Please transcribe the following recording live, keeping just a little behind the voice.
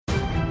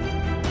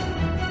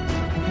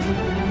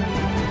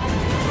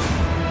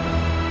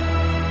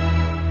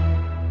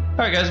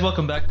Alright guys,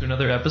 welcome back to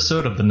another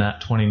episode of the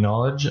Nat 20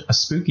 Knowledge, a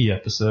spooky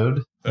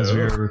episode, as we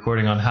are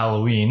recording on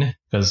Halloween,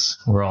 because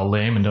we're all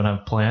lame and don't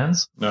have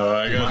plans. No,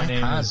 My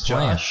name is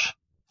Josh.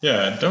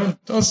 Yeah,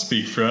 don't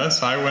speak for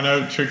us. I went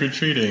out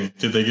trick-or-treating.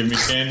 Did they give me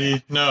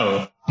candy?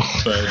 No.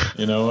 But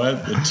you know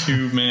what? The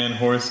two-man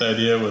horse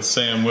idea with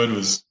Sam Wood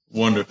was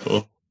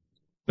wonderful.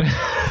 You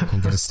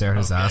get to stare at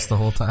his ass the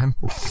whole time?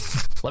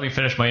 Let me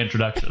finish my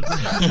introduction.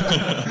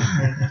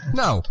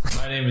 No.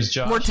 My name is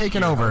Josh. We're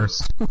taking over.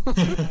 Host,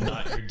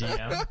 not your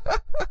DM.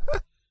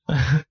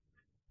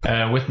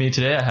 With me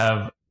today I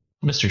have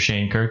Mr.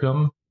 Shane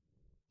Kirkham,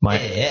 my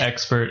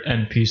expert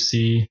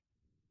NPC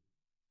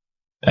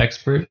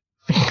expert.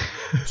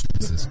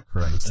 Jesus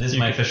Christ. This is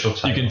my official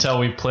title. You can tell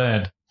we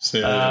planned.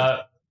 Say Say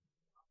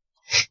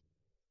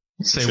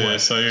what? what? I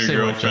saw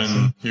Say what,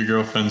 Justin? your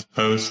girlfriend's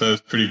post. That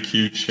was pretty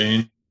cute,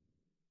 Shane.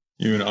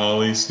 You and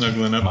Ollie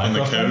snuggling up My on the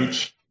girlfriend?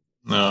 couch.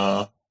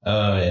 No.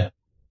 Oh, yeah.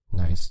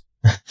 Nice.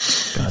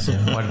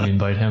 Goddamn, why did we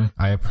invite him?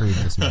 I approve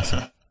this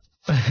message.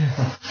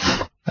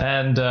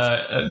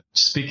 And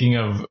speaking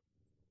of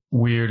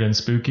weird and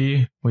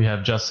spooky, we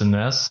have Justin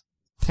Ness.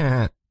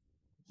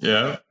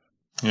 Yep.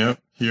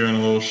 Here on a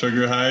little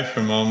sugar high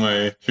from all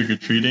my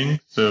trick-or-treating.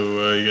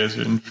 So you guys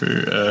are in for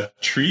a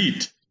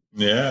treat.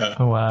 Yeah.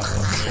 Oh wow, Like or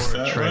a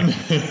that trick.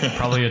 one?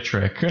 Probably a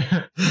trick.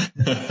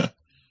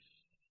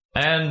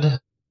 And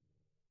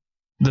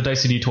the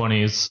Dicey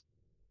D20's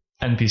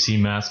NPC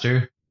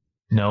master,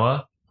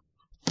 Noah.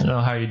 I don't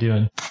know how you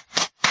doing.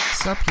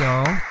 What's up,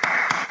 y'all?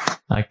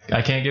 I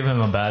can't give him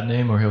a bad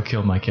name or he'll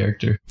kill my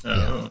character.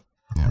 Oh.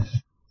 Yeah.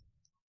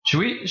 Should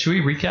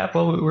we recap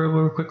while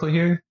we're quickly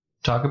here?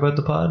 Talk about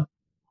the pod?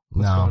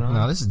 going on?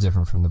 No, this is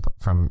different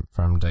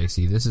from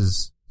Dicey. This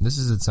is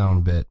its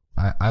own bit.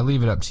 I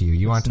leave it up to you.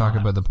 You want to talk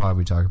about the pod,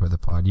 we talk about the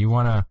pod. You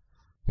wanna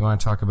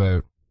talk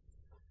about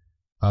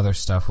other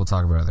stuff, we'll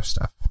talk about other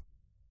stuff.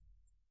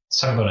 Let's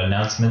talk about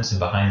announcements and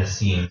behind the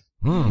scenes.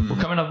 We're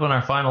coming up on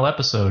our final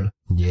episode.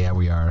 Yeah,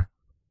 we are.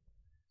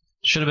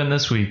 Should have been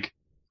this week,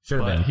 Should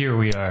have but been. here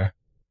we are.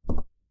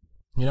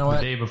 You know The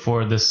what? day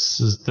before this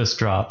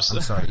drops.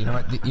 I'm sorry. You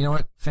know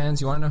what,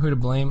 fans? You want to know who to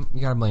blame? You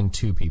gotta blame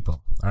two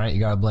people. All right, you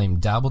gotta blame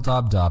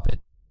Dabbledob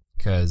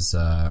because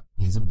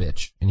he's a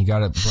bitch, and you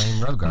gotta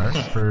blame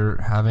Rogar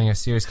for having a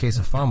serious case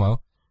of FOMO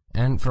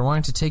and for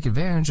wanting to take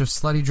advantage of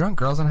slutty drunk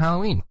girls on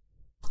Halloween.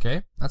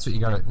 Okay, that's what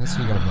you gotta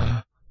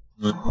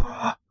blame.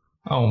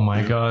 Oh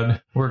my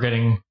god, we're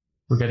getting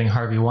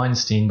Harvey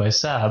Weinstein by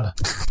Sab.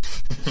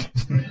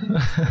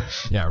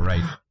 Yeah,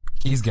 right.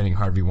 He's getting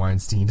Harvey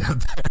Weinstein out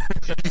there.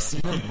 Have you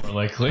seen him? More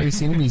likely. Have you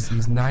seen him?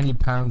 He's 90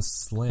 pounds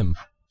slim.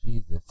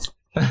 Jesus.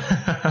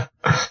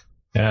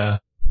 Yeah,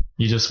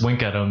 you just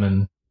wink at him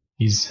and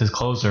his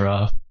clothes are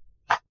off.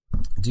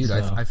 Dude,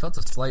 So- I felt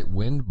a slight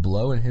wind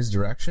blow in his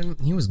direction.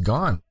 He was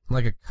gone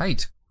like a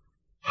kite.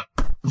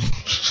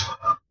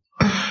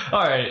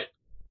 All right,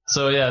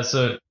 so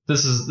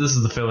this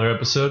is the filler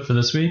episode for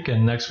this week,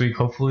 and next week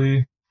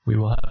hopefully we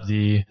will have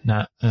the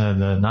not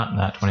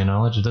Nat 20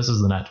 knowledge. This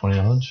is the Nat 20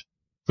 knowledge.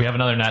 If we have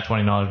another Nat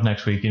 20 knowledge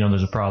next week,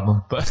 there's a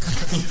problem, but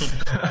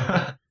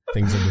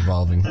Things are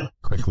devolving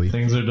quickly.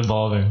 things are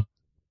devolving.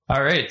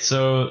 All right,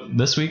 so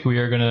this week we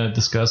are going to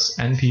discuss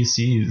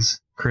NPCs,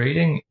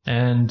 creating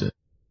and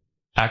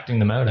acting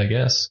them out. I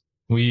guess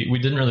we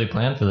didn't really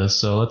plan for this,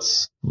 so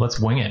let's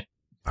wing it.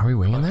 Are we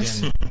winging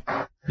this?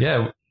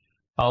 Yeah,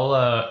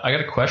 I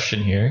got a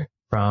question here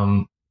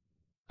from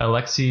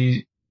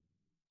Alexei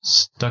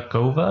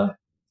Stakova.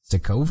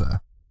 Stakova.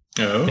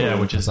 Oh. Yeah,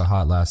 which That's is a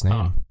hot last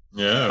name.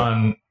 Yeah.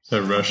 on Is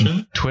that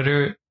Russian?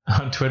 Twitter.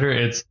 On Twitter,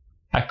 it's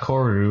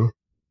Akoru.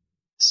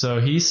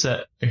 So he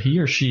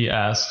or she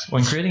asked,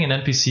 when creating an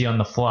NPC on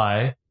the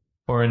fly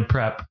or in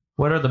prep,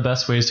 what are the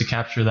best ways to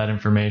capture that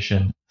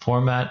information,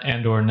 format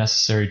and/or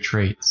necessary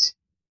traits?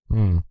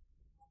 What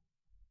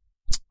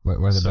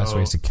are the best So-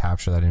 ways to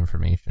capture that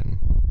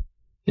information?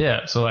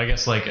 Yeah, so I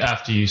guess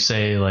after you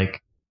say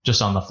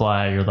just on the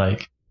fly, you're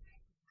like,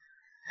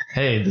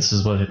 hey, this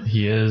is what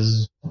he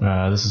is.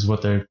 This is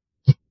what their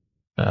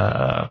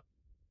their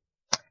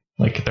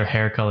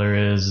hair color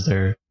is,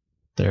 their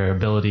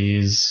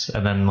abilities,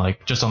 and then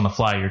just on the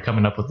fly, you're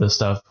coming up with this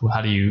stuff.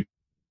 How do you?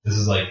 This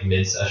is like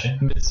mid-session.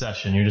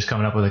 Mid-session, you're just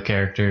coming up with a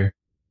character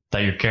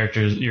that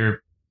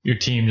your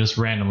team just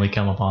randomly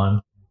come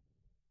upon.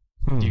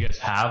 Do you guys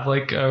have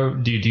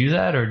do you do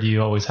that, or do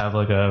you always have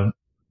a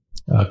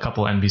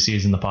couple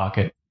NPCs in the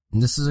pocket?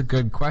 This is a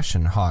good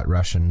question. Hot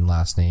Russian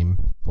last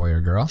name, boy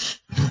or girl.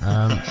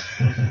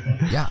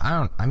 Yeah,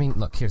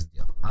 look, here's the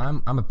deal.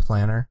 I'm a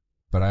planner,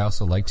 but I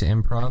also like to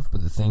improv.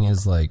 But the thing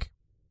is,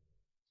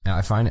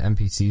 I find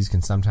NPCs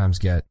can sometimes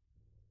get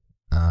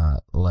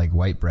like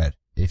white bread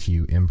if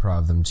you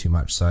improv them too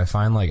much. So I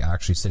find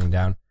actually sitting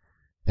down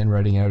and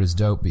writing out is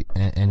dope.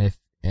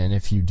 And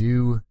if you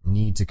do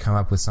need to come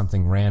up with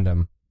something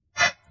random,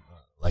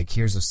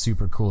 here's a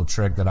super cool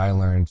trick that I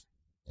learned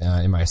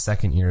in my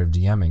second year of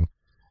DMing.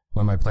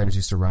 when my players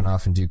used to run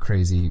off and do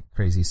crazy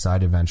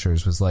side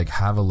adventures was like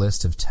have a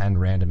list of 10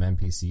 random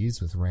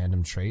NPCs with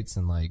random traits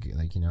and like a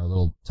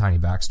little tiny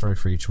backstory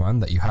for each one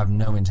that you have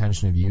no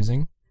intention of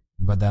using,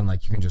 but then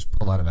like you can just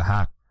pull out of a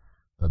hat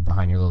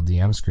behind your little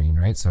DM screen,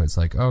 right? So it's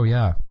like, oh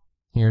yeah,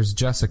 here's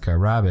Jessica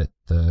Rabbit,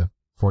 the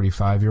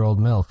 45-year-old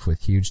MILF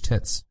with huge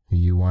tits who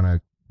you want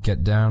to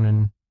get down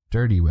and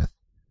dirty with.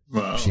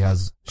 Wow.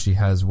 She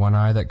has one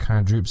eye that kind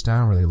of droops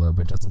down really low,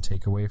 but doesn't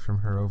take away from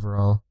her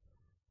overall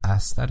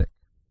aesthetic.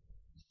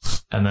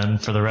 And then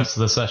for the rest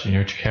of the session,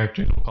 your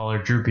character will call her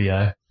Droopy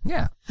Eye.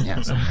 Yeah,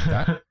 something like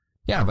that.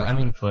 Yeah, but I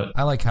mean,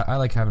 I like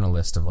having a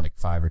list of like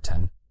 5 or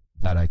 10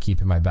 that I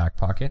keep in my back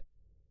pocket.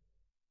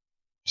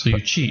 So you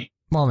cheat.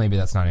 Well, maybe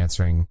that's not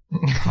answering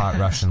hot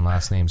Russian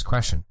last name's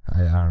question.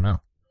 I don't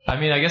know. I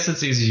mean, I guess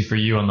it's easy for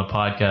you on the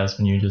podcast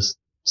when you just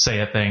say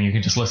a thing. You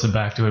can just listen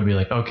back to it and be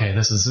like, okay,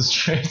 this is his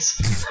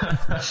traits.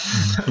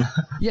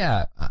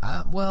 Yeah.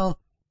 Well,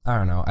 I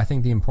don't know. I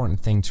think the important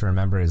thing to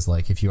remember is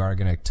like if you are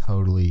going to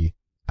totally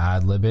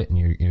ad-lib it and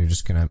you're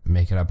just going to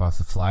make it up off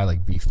the fly,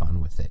 like be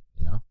fun with it,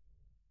 you know?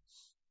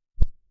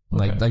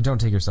 Okay. Like don't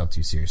take yourself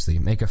too seriously.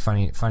 Make a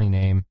funny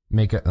name.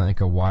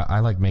 I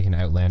like making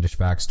outlandish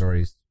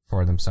backstories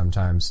for them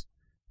sometimes,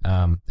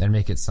 and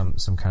make it some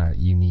kind of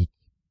unique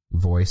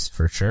voice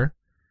for sure.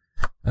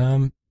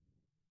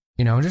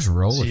 Just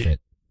roll with it.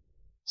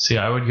 See,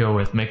 I would go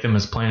with make them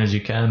as plain as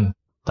you can.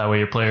 That way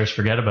your players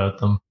forget about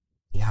them.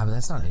 Yeah, but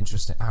that's not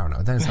interesting. I don't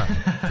know. Then it's not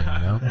interesting, you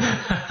know?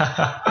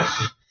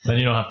 Then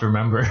you don't have to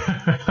remember.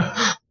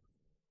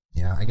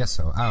 Yeah, I guess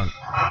so. I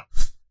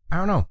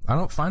don't know. I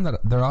don't find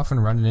that they're often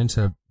running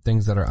into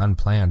things that are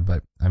unplanned,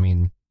 but I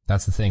mean,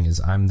 that's the thing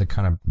is I'm the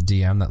kind of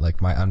DM that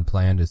like my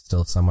unplanned is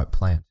still somewhat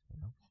planned.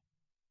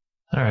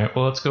 All right,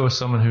 well, let's go with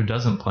someone who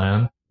doesn't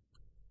plan.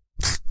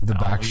 The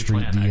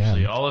Backstreet DM.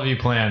 Actually, all of you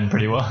plan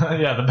pretty well.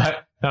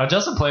 Yeah, no,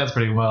 Justin plans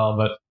pretty well,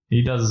 but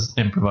he does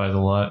improvise a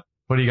lot.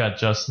 What do you got,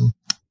 Justin?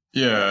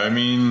 Yeah, I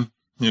mean,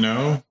 you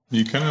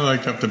kind of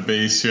like have to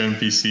base your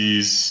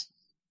NPCs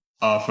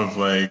off of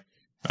like,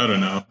 I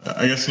don't know.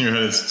 I guess in your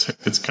head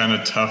it's kind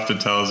of tough to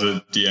tell as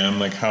a DM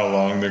like how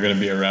long they're going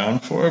to be around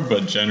for,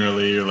 but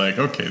generally you're like,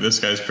 okay, this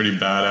guy's pretty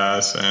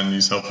badass and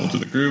he's helpful to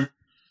the group,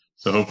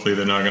 so hopefully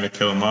they're not going to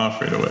kill him off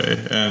right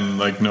away. And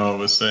like Noah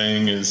was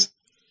saying is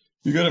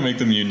you got to make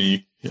them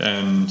unique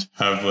and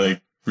have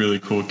like really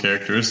cool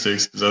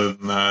characteristics, because other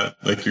than that,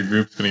 like your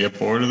group's going to get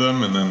bored of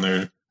them, and then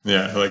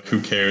like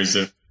who cares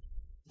if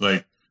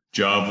like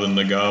Joblin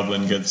the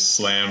Goblin gets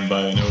slammed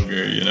by an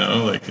ogre,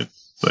 like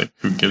it's like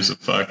who gives a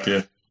fuck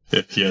if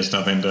he has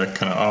nothing to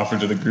kind of offer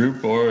to the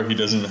group, or he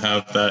doesn't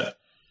have that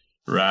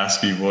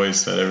raspy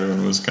voice that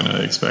everyone was kind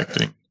of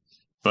expecting.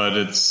 But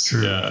it's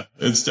True. Yeah,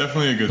 it's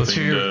definitely a good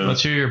thing.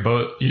 Let's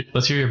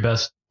hear your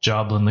best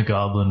Joblin the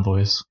Goblin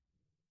voice.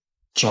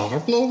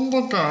 Joblin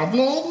the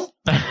Goblin.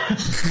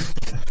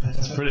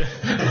 That's pretty.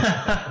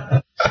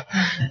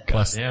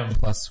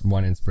 Plus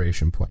 1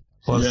 inspiration point.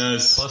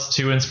 Plus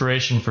 2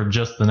 inspiration for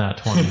just the nat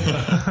 20.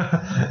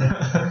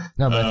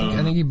 No, but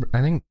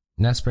I think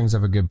Ness brings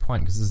up a good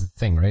point, because this is the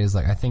thing, right? Is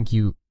like I think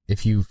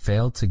if you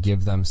fail to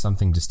give them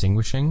something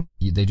distinguishing,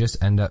 they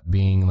just end up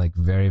being like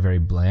very, very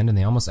bland, and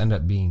they almost end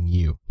up being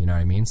you. You know what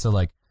I mean? So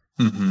like,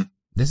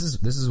 this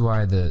is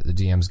why the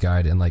DM's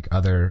guide and like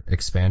other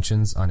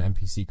expansions on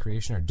NPC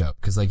creation are dope,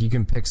 because like you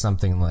can pick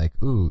something like,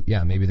 ooh,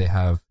 yeah, maybe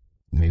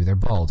they're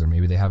bald, or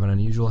maybe they have an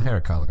unusual hair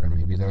color, or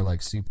maybe they're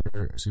like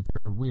super,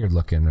 super weird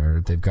looking,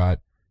 or they've got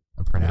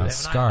a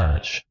pronounced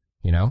scar,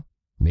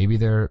 maybe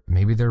they're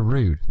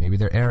rude, maybe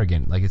they're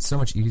arrogant. Like it's so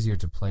much easier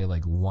to play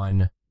like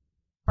one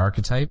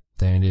archetype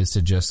than it is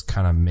to just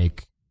kind of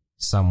make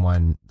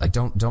someone like,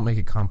 don't make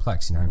it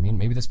complex. You know what I mean?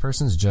 Maybe this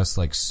person's just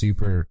like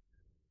super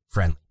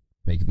friendly.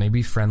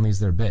 Maybe friendly's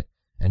their bit,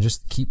 and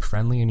just keep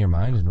friendly in your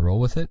mind and roll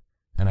with it.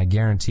 And I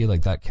guarantee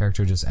like that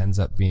character just ends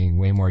up being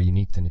way more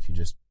unique than if you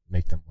just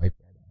make them white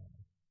bread.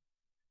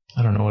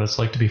 I don't know what it's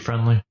like to be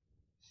friendly.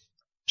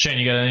 Shane,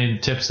 you got any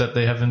tips that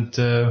they haven't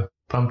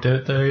pumped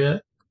out there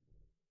yet?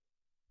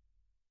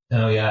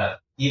 No, yeah.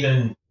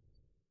 Even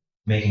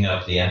making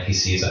up the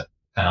NPCs kind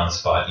of on the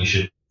spot, you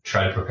should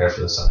try to prepare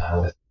for this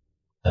somehow with,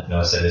 like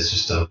Noah said, it's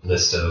just a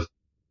list of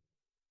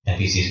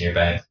NPCs in your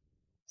bank.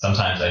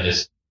 Sometimes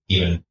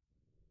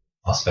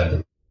I'll spend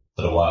a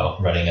little while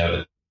writing out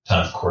a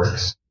ton of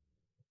quirks,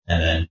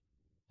 and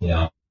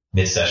then,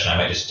 mid-session I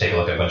might just take a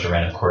look at a bunch of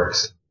random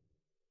quirks,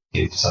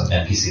 give some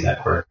NPC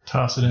that quirk,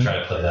 toss it in, try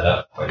to play that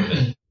up quite a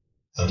bit.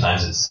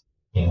 Sometimes it's,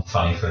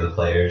 funny for the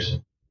players,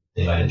 and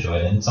they might enjoy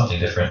it, and something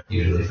different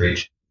usually for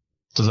each.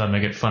 Does that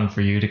make it fun for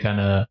you to kind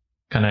of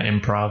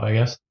improv, I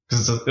guess?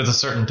 Because it's a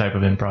certain type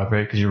of improv,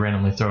 right? Because you're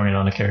randomly throwing it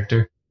on a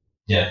character.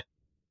 Yeah,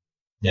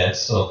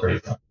 it's still pretty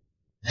fun.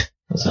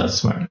 That's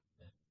smart.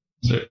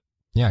 So,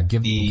 yeah,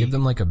 give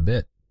them like a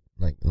bit,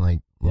 like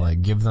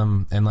give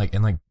them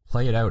and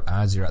play it out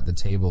as you're at the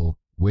table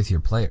with your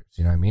players.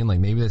 You know what I mean? Like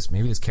maybe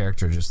this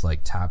character just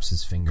like taps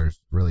his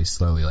fingers really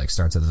slowly, like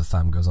starts at the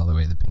thumb, goes all the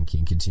way to the pinky,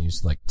 and continues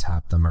to like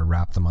tap them or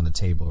wrap them on the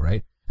table,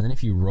 right? And then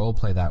if you role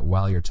play that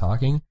while you're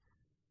talking,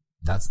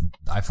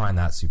 I find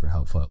that super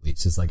helpful, at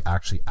least. It's like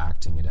actually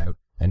acting it out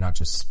and not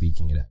just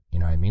speaking it out. You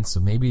know what I mean? So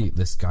maybe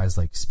this guy's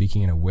like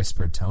speaking in a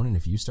whispered tone, and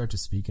if you start to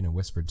speak in a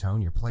whispered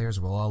tone, your players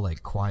will all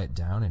like quiet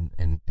down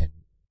and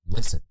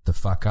listen the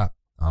fuck up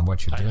on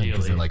what you're doing,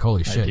 because they're like,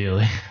 holy shit.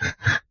 Ideally.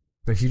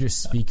 But if you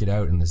just speak it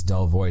out in this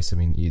dull voice, I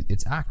mean,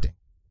 it's acting.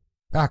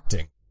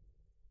 Acting.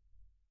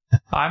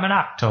 I'm an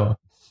actor.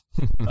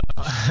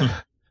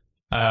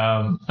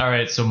 All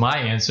right, so my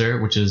answer,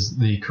 which is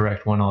the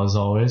correct one as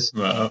always,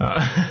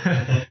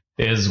 Wow.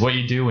 is what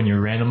you do when you're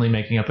randomly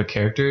making up a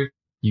character.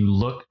 You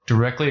look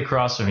directly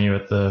across from you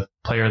at the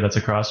player that's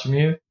across from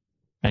you,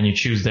 and you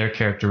choose their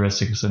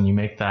characteristics, and you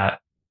make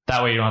that.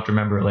 That way you don't have to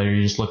remember it later.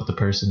 You just look at the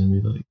person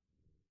and be like,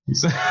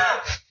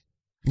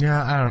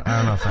 Yeah, I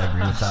don't know if I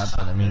agree with that,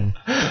 but I mean,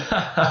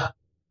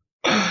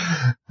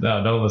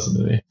 no, don't listen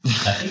to me.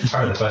 I think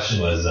part of the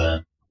question was,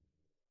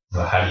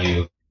 well, how do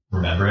you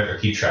remember it or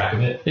keep track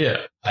of it?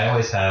 Yeah. I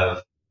always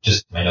have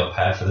just my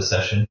notepad for the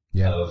session.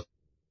 Yeah.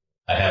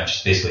 I have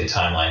just basically a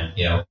timeline.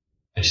 You know,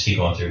 I just keep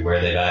going through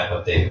where they've at,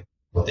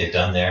 what they've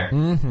done there,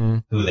 mm-hmm.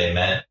 who they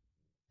met,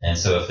 and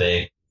so if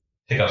they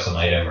pick up some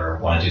item or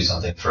want to do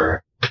something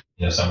for,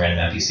 you know, some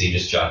random NPC,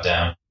 just jot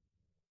down,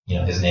 you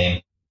know, his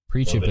name.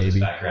 Preach it,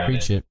 baby.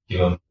 Preach it. Give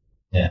him,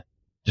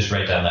 just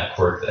write down that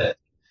quirk that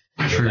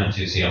you're down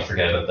to, so you don't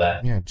forget about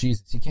that. Yeah,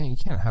 Jesus, you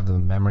can't have the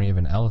memory of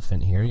an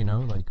elephant here, you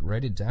know, like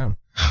write it down.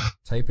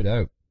 Type it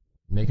out.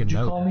 Make a Did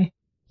note. you call me?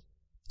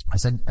 I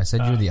said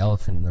you're the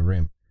elephant in the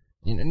room.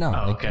 You know, no,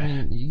 Oh, like, okay. I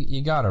mean,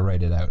 you gotta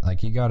write it out.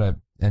 Like, you gotta,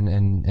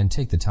 and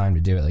take the time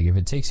to do it. Like, if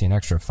it takes you an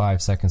extra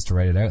 5 seconds to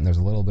write it out and there's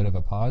a little bit of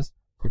a pause,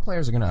 your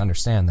players are gonna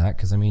understand that,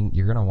 because, I mean,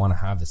 you're gonna want to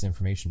have this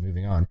information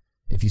moving on.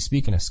 If you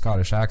speak in a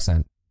Scottish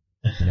accent,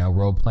 you know,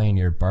 role-playing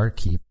your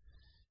barkeep,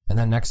 and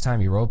then next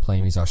time you role-play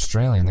him, he's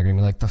Australian, they're gonna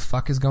be like, the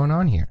fuck is going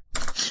on here?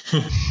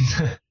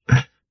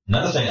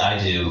 Another thing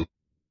I do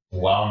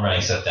while I'm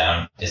writing stuff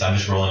down is I'm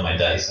just rolling my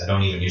dice. I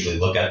don't even usually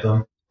look at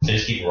them. I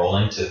just keep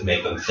rolling to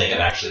make them think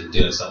I'm actually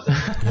doing something.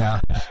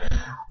 Yeah.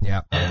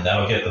 Yeah. And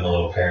that'll get them a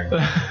little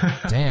paranoid.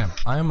 Damn,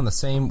 I am on the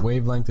same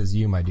wavelength as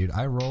you, my dude.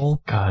 I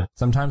roll God.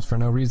 sometimes for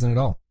no reason at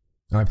all.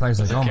 And my player's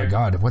like, oh my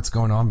god, what's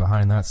going on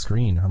behind that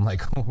screen? I'm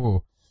like,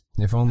 oh,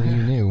 if only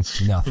you knew.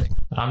 Nothing.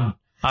 I'm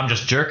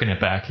just jerking it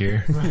back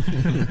here.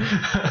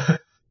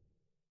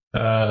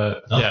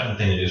 Another fun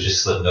thing to do is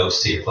just slip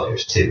notes to your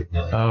players too. You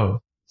know, like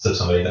Oh. slip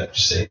somebody that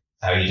just say,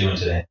 "How are you doing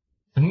today?"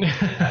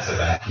 Pass it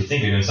back. You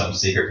think you're doing something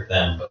secret with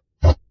them,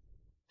 but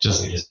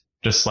just we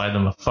just slide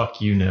them a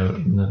fuck you note,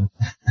 and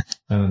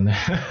then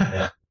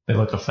they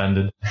look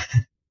offended.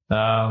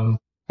 All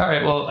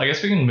right, well, I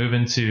guess we can move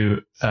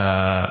into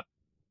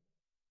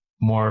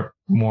more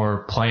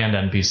planned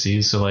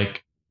NPCs. So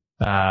like,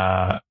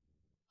 I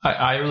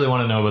really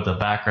want to know about the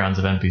backgrounds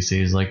of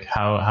NPCs. Like,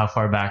 how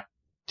far back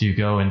do you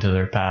go into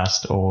their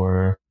past,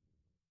 or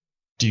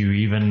do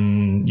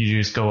you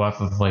just go off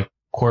of like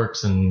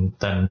quirks and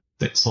then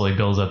it slowly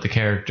builds up the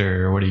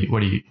character? Or what do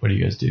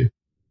you guys do?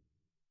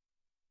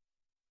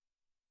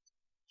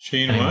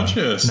 Shane, why don't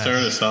you start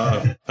us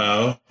off,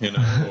 pal? You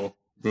know, we'll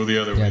go the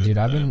other way. Yeah, dude,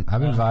 I've been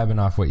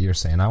vibing off what you're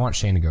saying. I want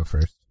Shane to go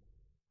first.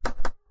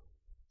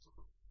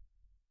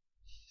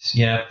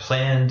 Yeah,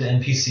 planned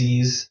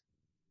NPCs.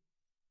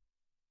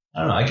 I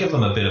don't know. I give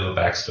them a bit of a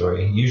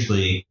backstory.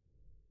 Usually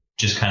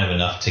just kind of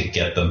enough to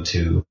get them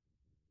to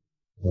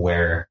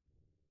where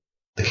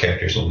the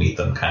characters will meet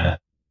them, kind of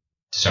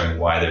determining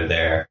why they're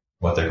there,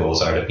 what their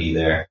goals are to be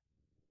there,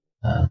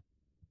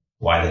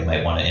 why they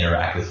might want to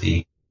interact with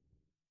the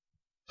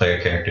player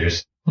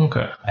characters.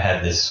 Okay. I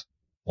had this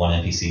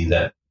one NPC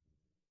that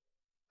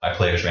my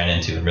players ran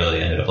into and really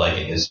ended up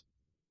liking.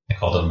 I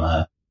called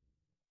him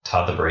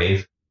Todd the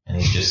Brave, and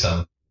he's just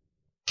some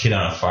kid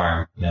on a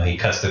farm. You know, he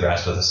cuts the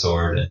grass with a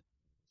sword, and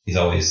he's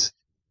always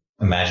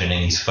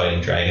imagining he's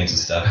fighting dragons and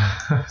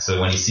stuff. So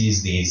when he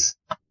sees these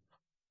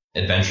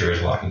adventurers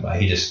walking by,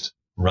 he just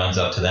runs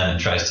up to them and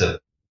tries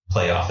to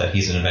play off that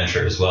he's an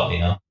adventurer as well. You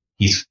know,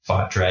 he's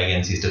fought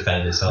dragons, he's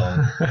defended his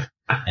home,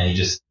 and he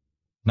just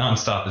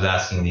nonstop is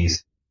asking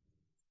these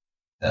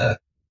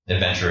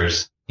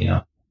adventurers, you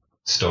know,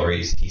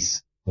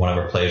 stories. One of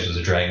our players was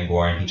a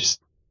dragonborn. He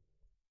just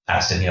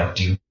asked him, you know,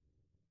 do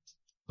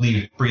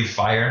you breathe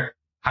fire?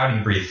 How do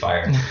you breathe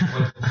fire?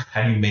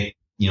 How do you make,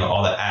 you know,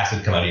 all that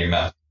acid come out of your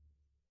mouth?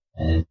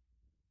 And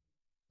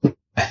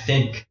I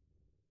think,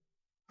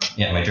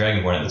 my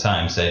dragonborn at the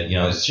time said, you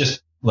know, it's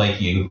just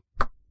like you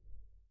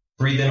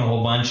breathe in a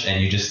whole bunch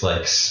and you just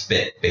like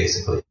spit,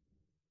 basically.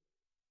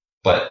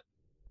 But,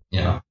 you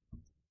know,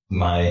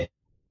 my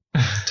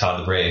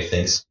Todd the Brave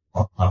thinks,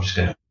 well, I'm just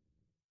going to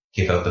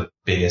give out the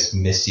biggest,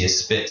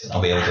 mistiest spit and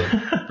I'll be able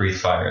to breathe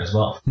fire as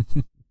well.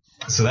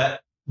 So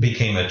that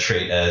became a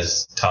trait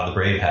as Todd the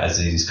Brave has.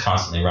 He's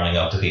constantly running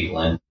up to people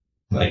and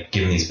like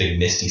giving these big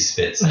misty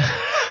spits at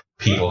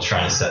people,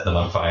 trying to set them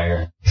on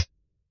fire.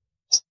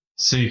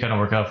 So you kind of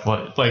work off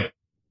what, like,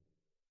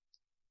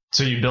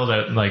 so you build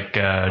out like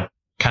kind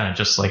of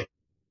just like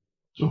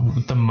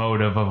the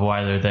motive of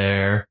why they're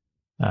there,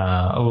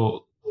 a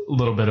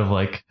little bit of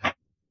like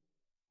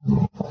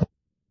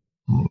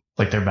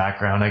like their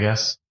background, I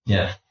guess.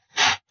 Yeah.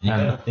 You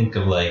gotta think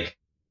of like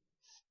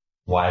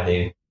why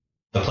the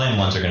planned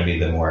ones are going to be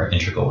the more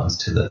integral ones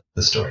to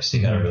the story. So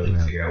you gotta really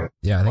figure out.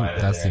 Yeah, I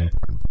think that's the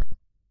important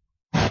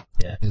part.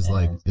 Yeah. Is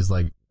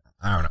like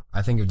I don't know.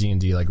 I think of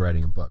D&D like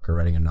writing a book or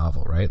writing a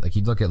novel, right? Like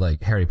you'd look at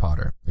like Harry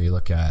Potter or you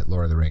look at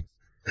Lord of the Rings.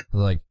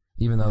 Like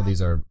even though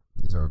these are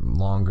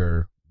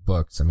longer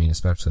books, I mean,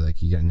 especially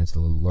like you get into the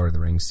Lord of the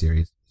Rings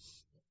series,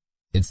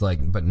 it's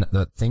like, but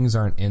the things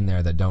aren't in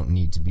there that don't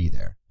need to be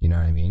there. You know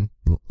what I mean?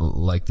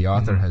 Like the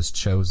author has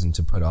chosen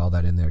to put all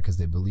that in there because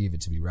they believe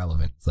it to be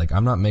relevant. It's like,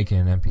 I'm not making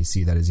an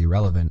NPC that is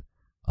irrelevant.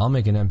 I'll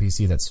make an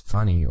NPC that's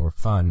funny or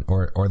fun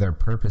or their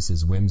purpose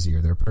is whimsy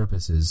or their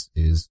purpose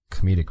is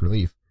comedic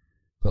relief.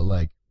 But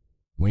like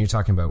when you're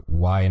talking about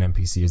why an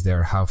NPC is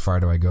there, how far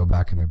do I go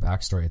back in their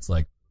backstory? It's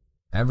like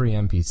every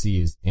NPC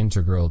is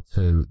integral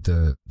to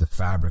the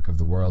fabric of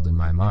the world in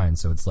my mind.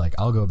 So it's like,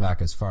 I'll go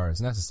back as far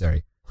as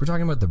necessary. If we're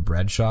talking about the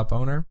bread shop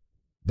owner,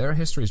 their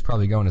history is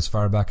probably going as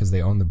far back as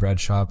they owned the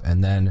bread shop.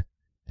 And then,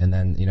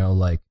 you know,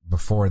 like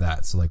before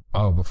that. So like,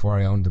 oh, before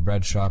I owned the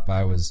bread shop,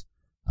 I was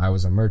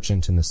a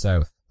merchant in the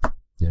South,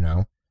 you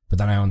know, but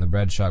then I owned the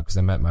bread shop because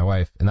I met my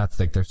wife, and that's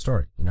like their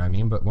story. You know what I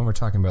mean? But when we're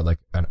talking about like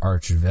an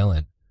arch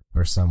villain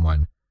or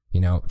someone, you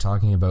know,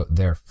 talking about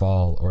their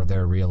fall or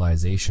their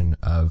realization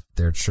of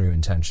their true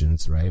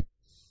intentions, right?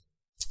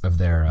 Of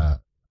their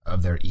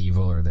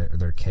evil or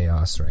their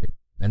chaos, right?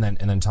 And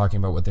then talking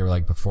about what they were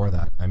like before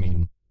that. I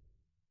mean,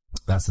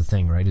 that's the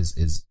thing, right?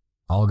 Is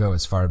I'll go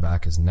as far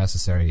back as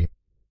necessary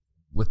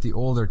with the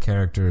older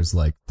characters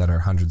like that are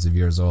hundreds of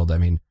years old. I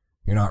mean,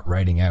 you're not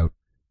writing out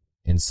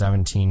in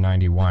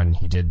 1791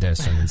 he did this,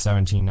 and in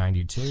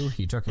 1792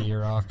 he took a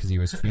year off because he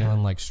was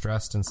feeling like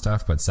stressed and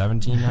stuff. But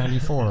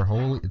 1794,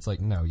 holy, it's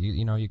like no,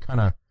 you know, you kind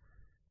of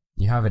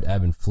you have it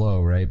ebb and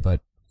flow, right?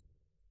 But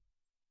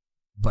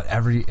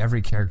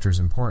every character is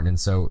important, and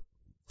so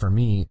for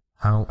me,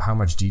 how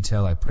much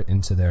detail I put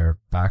into their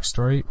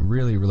backstory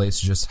really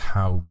relates to just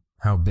how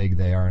big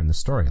they are in the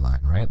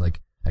storyline, right?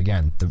 Like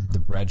again, the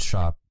bread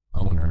shop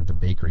owner, the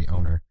bakery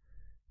owner,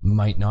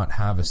 might not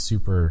have a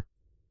super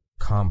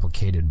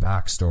complicated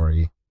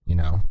backstory, you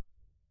know,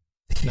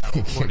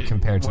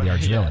 compared to the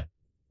arch villain.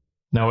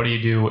 Now, what do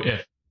you do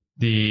if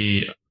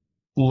the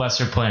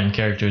lesser planned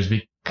characters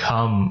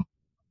become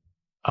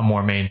a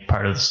more main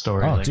part of the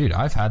story? Oh, like, dude,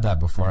 I've had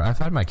that before. I've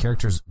had my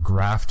characters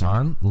graft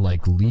on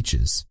like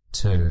leeches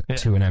to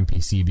an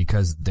NPC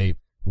because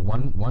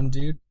one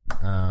dude,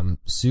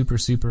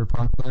 super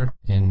popular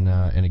in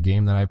a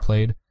game that I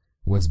played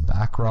was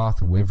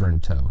Backroth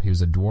Wyverntoe. He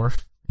was a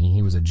dwarf and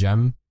he was a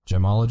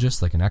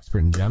gemologist, like an expert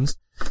in gems.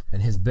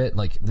 And his bit,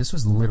 like, this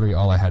was literally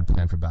all I had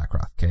planned for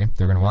Backroth, okay?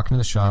 They're gonna walk into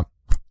the shop.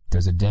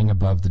 There's a ding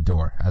above the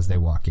door as they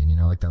walk in, you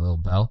know, like that little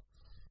bell.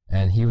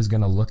 And he was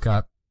gonna look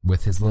up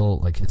with his little,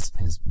 like,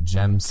 his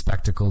gem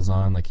spectacles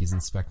on, like he's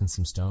inspecting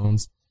some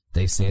stones.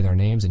 They say their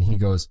names, and he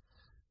goes,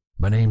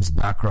 "My name's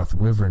Backroth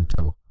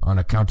Wyverntoe, on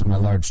account of my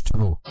large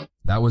toe."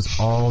 That was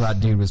all that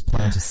dude was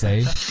planning to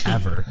say,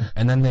 ever.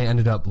 And then they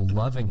ended up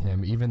loving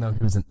him, even though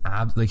he was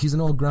he's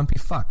an old grumpy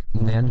fuck.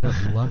 And they ended up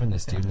loving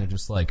this dude, and they're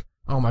just like,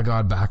 "Oh my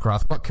god,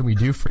 Backroth, what can we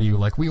do for you?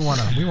 Like, we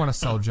wanna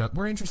sell gems.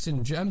 We're interested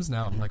in gems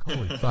now." I'm like,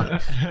 holy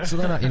fuck. So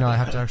then, I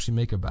have to actually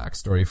make a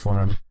backstory for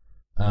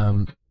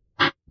him.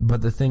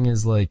 But the thing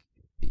is, like,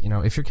 you know,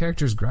 if your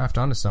characters graft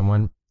onto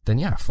someone, then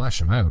yeah, flesh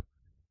them out.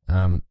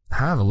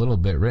 Have a little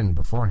bit written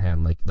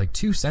beforehand. Like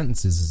 2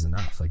 sentences is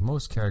enough. Like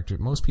most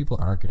people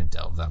aren't going to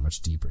delve that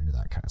much deeper into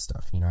that kind of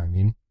stuff. You know what I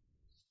mean?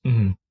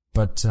 Mm-hmm.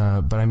 But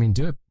I mean,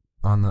 do it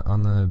on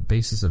the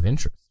basis of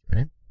interest,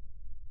 right?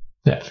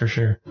 Yeah, for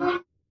sure.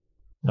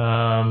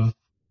 Justin,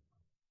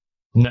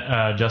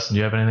 do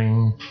you have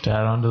anything to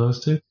add on to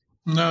those two?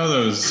 No,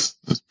 that was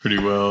pretty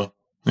well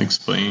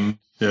explained.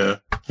 Yeah,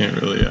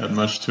 can't really add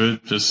much to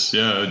it.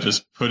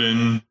 Just put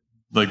in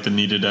like the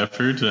needed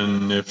effort,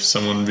 and if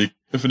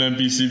an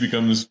NPC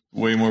becomes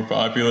way more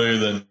popular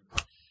than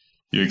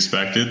you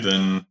expected,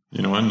 then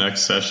you know what,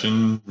 next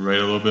session write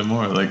a little bit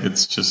more. Like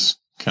it's just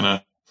kind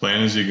of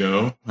plan as you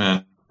go,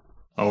 and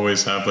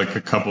always have like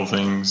a couple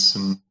things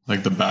and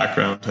like the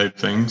background type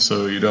thing,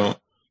 so you don't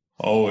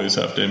always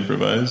have to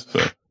improvise.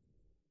 But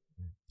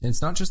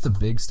it's not just the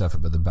big stuff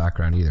about the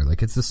background either.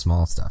 Like it's the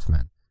small stuff,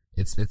 man.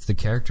 It's the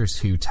characters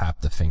who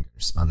tap the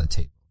fingers on the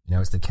table. You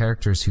know, it's the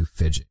characters who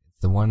fidget. It's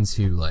the ones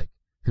who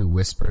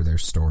whisper their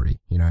story.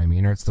 You know what I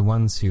mean? Or it's the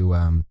ones who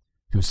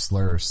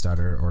slur or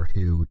stutter, or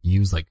who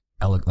use like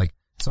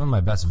some of my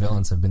best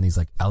villains have been these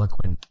like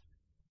eloquent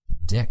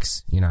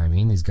dicks. You know what I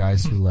mean? These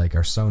guys who like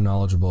are so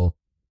knowledgeable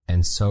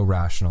and so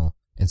rational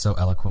and so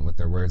eloquent with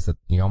their words that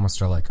you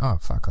almost are like, oh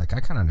fuck, like I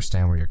kind of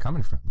understand where you're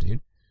coming from,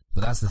 dude.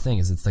 But that's the thing,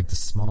 is it's like the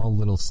small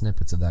little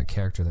snippets of that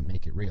character that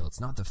make it real.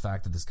 It's not the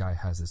fact that this guy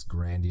has this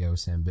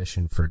grandiose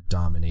ambition for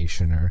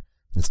domination, or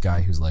this guy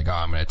who's like, oh,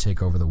 I'm going to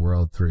take over the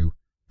world through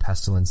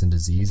pestilence and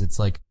disease. It's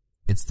like,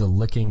 it's the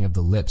licking of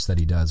the lips that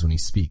he does when he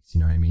speaks.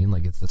 You know what I mean?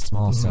 Like it's the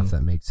small stuff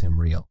that makes him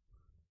real.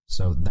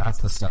 So that's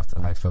the stuff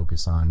that I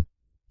focus on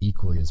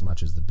equally as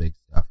much as the big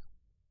stuff.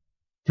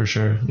 For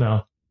sure.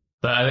 No,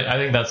 I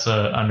think that's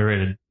a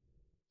underrated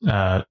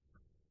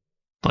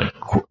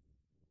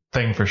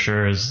thing for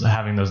sure, is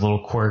having those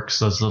little quirks,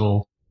 those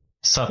little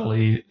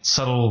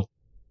subtle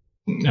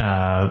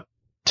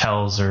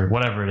tells or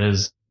whatever it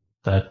is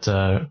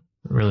that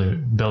really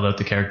build out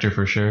the character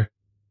for sure.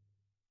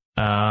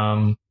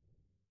 So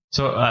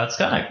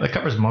that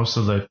covers most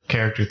of the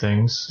character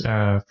things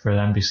for the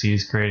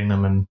NPCs, creating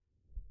them and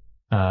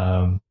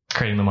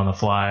creating them on the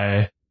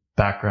fly,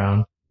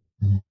 background.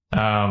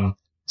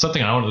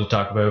 Something I wanted to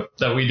talk about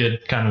that we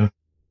did kind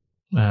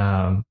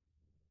of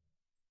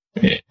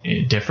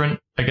different,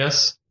 I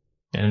guess,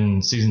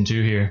 in season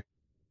 2 here,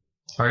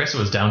 or I guess it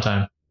was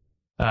downtime,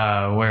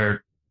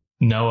 where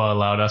Noah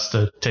allowed us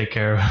to take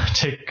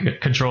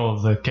control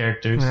of the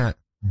characters,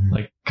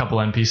 like a couple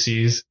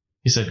NPCs.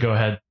 He said, "Go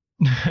ahead,"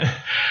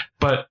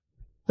 but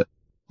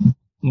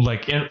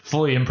like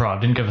fully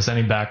improv, didn't give us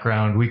any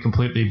background. We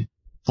completely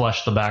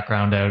fleshed the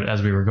background out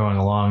as we were going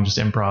along, just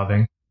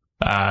improving.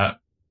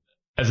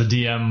 As a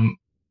DMing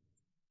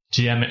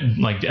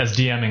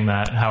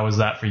that, how was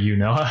that for you,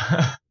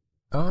 Noah?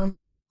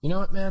 You know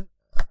what, man?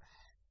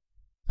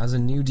 As a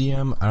new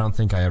DM, I don't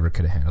think I ever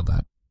could have handled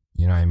that.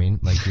 You know what I mean?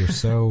 Like,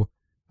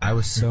 I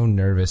was so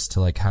nervous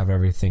to like have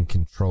everything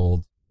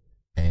controlled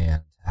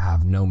and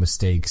have no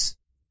mistakes,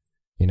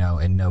 you know,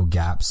 and no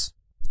gaps.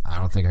 I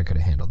don't think I could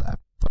have handled that.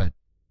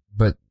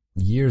 But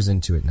years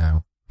into it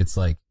now, it's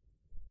like,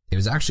 it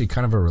was actually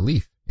kind of a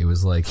relief. It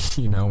was like,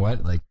 you know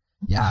what? Like,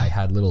 yeah, I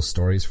had little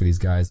stories for these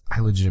guys. I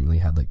legitimately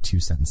had like 2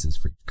 sentences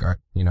for each guard.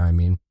 You know what I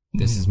mean?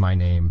 This is my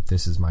name.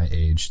 This is my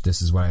age.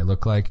 This is what I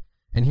look like.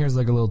 And here's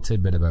like a little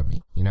tidbit about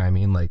me. You know what I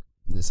mean? Like,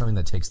 something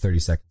that takes 30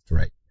 seconds to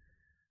write.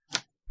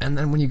 And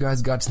then when you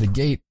guys got to the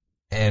gate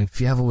and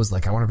Fievel was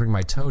like, "I want to bring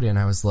my toad in,"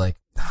 I was like,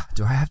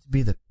 do I have to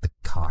be the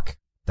cock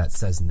that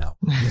says no?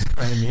 You know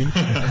what I mean?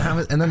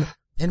 And then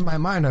in my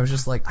mind, I was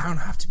just like, I don't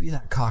have to be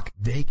that cock.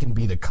 They can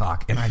be the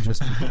cock. And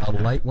a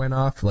light went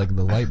off, like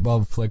the light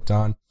bulb flicked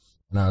on.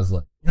 And I was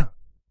like,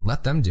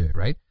 let them do it,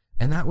 right?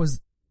 And that was,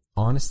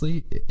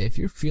 honestly, if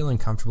you're feeling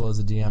comfortable as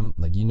a DM,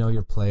 like, you know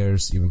your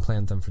players, you've been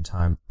playing with them for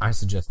time, I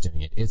suggest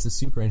doing it. It's a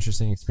super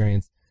interesting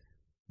experience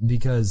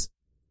because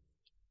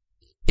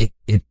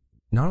it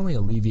not only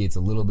alleviates a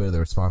little bit of the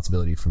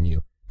responsibility from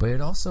you, but it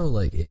also,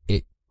 like,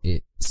 it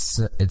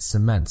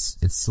cements,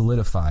 it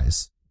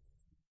solidifies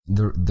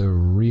the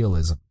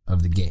realism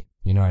of the game.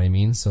 You know what I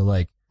mean? So,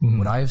 like,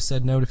 would I have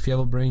said no to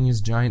Fievel bringing his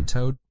giant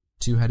toad,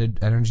 2-headed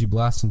energy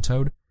blasting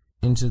toad,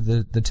 into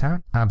the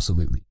town?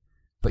 Absolutely.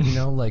 But, you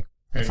know, like,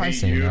 if I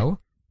say no,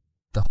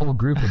 the whole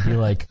group would be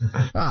like,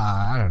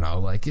 I don't know,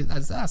 like,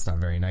 that's not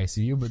very nice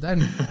of you. But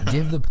then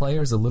give the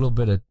players a little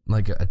bit of,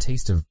 like, a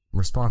taste of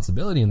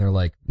responsibility, and they're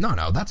like,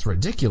 no, that's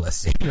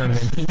ridiculous. You know what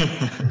I mean?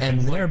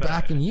 And they're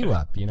backing you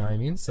up, you know what I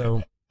mean?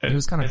 So it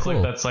was kind of cool.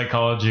 It's like that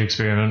psychology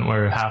experiment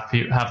where half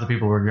the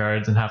people were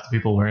guards and half the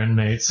people were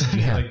inmates.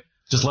 Yeah. Like,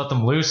 just let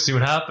them loose, see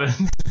what happens.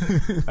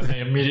 And they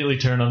immediately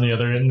turn on the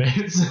other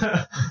inmates.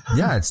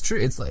 Yeah, it's true.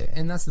 It's like,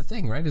 and that's the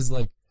thing, right? Is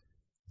like,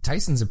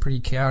 Tyson's a pretty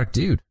chaotic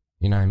dude.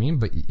 You know what I mean?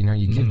 But, you know,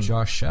 you give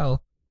Josh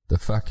Shell the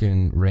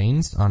fucking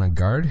reins on a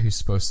guard who's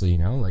supposed to, you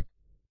know, like,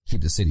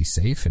 keep the city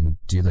safe and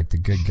do, like, the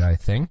good guy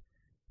thing.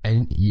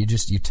 And you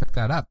took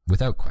that up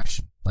without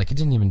question. Like, it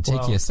didn't even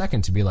take you a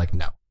second to be like,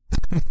 no.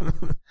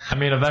 I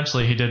mean,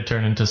 eventually he did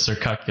turn into Sir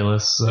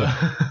Cuculus. So.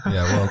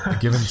 Yeah, well,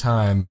 given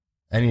time,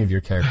 any of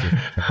your characters.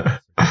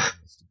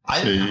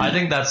 I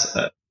think that's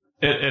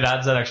it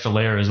adds that extra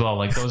layer as well.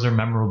 Like, those are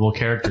memorable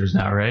characters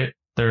now, right?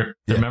 They're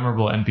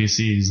memorable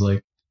NPCs,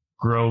 like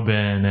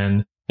Grobin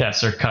and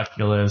Sir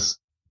Cuculus.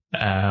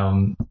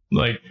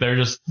 Like,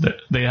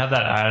 they have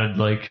that added,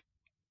 like,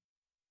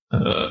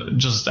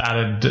 just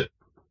added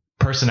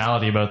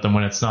personality about them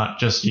when it's not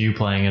just you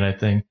playing it. I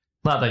think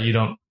not that you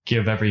don't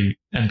give every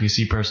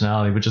NPC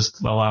personality, but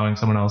just allowing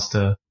someone else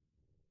to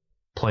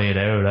play it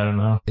out. I don't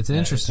know. It's an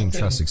interesting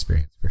trust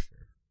experience for sure.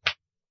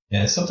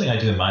 Yeah, it's something I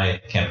do in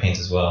my campaigns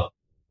as well.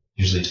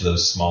 Usually to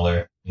those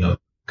smaller, you know,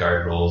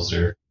 guard roles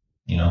or,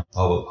 you know,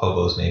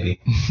 hobos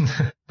maybe.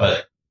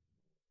 But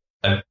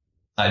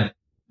I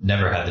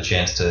never had the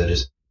chance to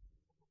just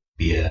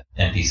be an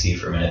NPC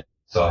for a minute.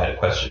 So I had a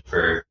question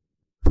for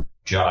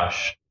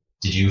Josh.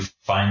 Did you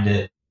find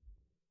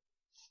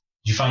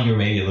you were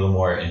maybe a little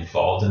more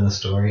involved in the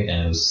story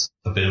and it was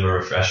a bit of a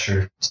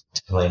refresher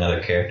to play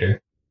another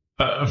character?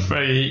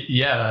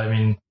 Yeah, I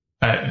mean,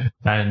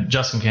 and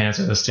Justin can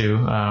answer this too.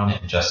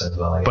 And Justin as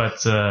well, I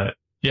guess. But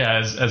yeah,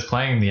 as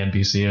playing the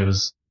NPC,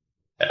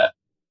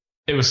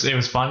 it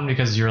was fun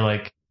because you're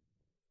like,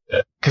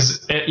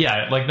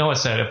 like Noah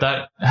said, if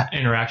that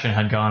interaction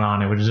had gone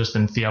on, it would have just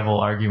been Fievel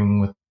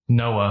arguing with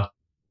Noah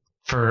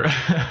for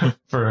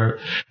for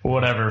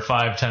whatever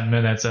 5-10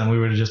 minutes, and we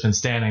would have just been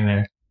standing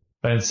there.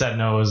 But instead,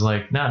 Noah was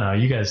like, no,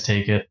 you guys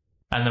take it,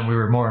 and then we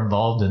were more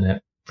involved in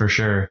it for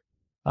sure.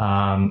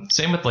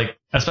 Same with, like,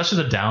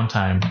 especially the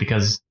downtime,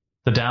 because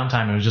the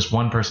downtime, it was just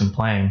one person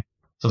playing,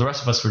 so the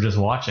rest of us were just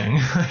watching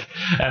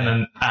and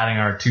then adding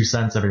our 2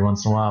 cents every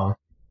once in a while.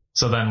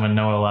 So then when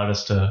Noah allowed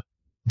us to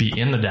be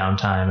in the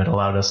downtime, it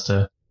allowed us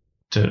to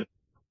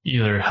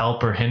either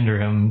help or hinder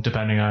him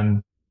depending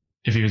on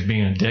if he was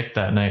being a dick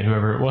that night,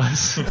 whoever it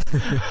was.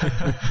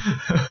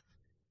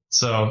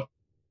 So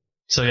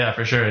yeah,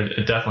 for sure,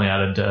 it definitely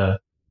added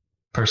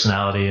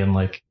personality, and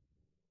like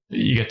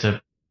you get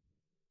to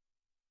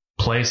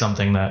play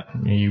something that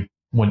you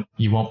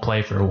won't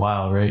play for a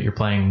while, right? You're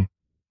playing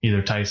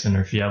either Tyson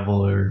or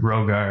Fievel or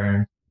Rogar,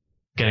 and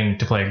getting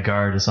to play a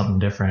guard is something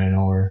different,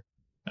 or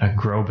a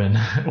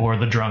Groban or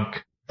the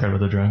drunk, part of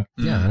the drunk.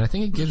 Yeah, and I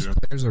think it gives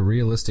players a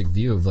realistic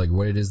view of like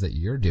what it is that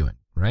you're doing,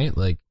 right?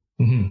 Like,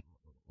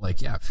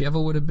 like yeah,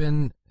 Fievel would have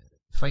been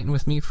fighting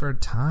with me for a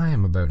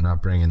time about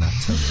not bringing that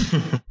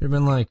token. They've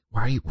been like,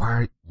 why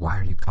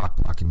are you cock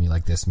blocking me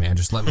like this, man?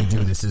 Just let me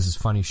do this. This is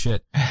funny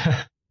shit.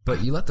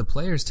 But you let the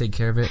players take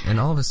care of it, and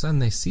all of a sudden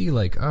they see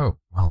like, oh,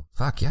 well,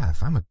 fuck yeah,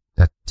 if I'm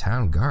a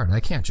town guard, I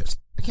can't just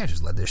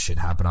let this shit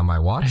happen on my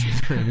watch. You know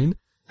what I mean?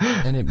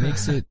 And it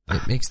makes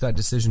that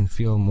decision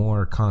feel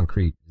more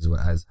concrete,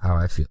 as how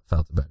I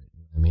felt about it. You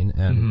know what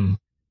I mean?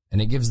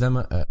 And it gives them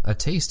a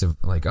taste of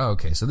like, oh,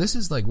 okay, so this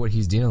is like what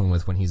he's dealing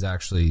with when he's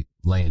actually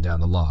laying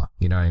down the law.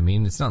 You know what I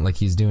mean? It's not like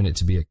he's doing it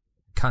to be a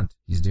cunt.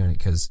 He's doing it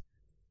because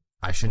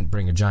I shouldn't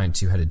bring a giant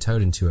two-headed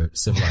toad into a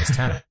civilized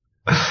town.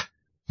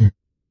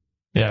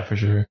 Yeah, for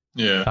sure.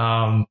 Yeah.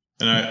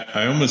 And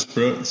I almost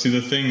broke. See,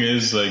 the thing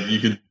is, like, you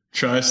could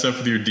try stuff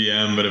with your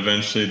DM, but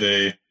eventually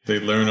they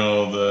learn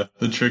all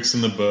the tricks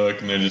in the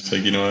book, and they're just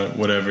like, you know what,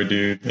 whatever,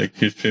 dude. Like,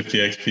 here's 50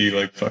 XP,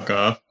 like, fuck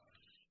off.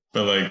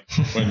 But, like,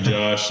 when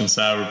Josh and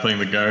Sab were playing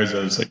the guards, I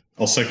was like,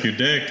 I'll suck your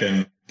dick,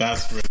 and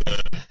that's where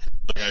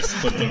I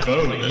split the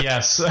vote. Like,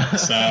 yes.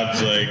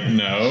 Sab's like,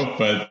 no,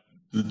 but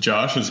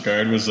Josh's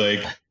guard was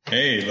like,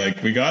 hey,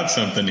 like, we got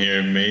something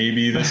here.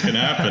 Maybe this can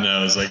happen. And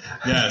I was like,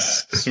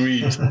 yes,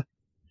 sweet.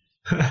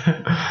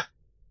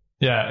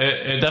 Yeah,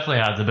 it definitely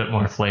adds a bit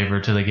more flavor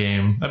to the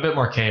game, a bit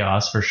more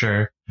chaos for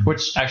sure,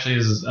 which actually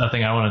is a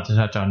thing I wanted to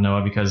touch on,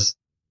 Noah, because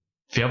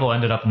Fievel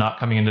ended up not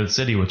coming into the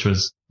city, which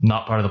was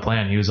not part of the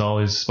plan. He was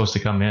always supposed to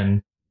come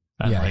in.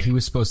 Yeah, he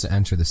was supposed to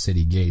enter the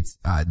city gates.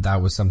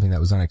 That was something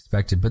that was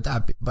unexpected, but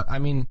I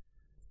mean,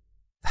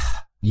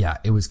 yeah,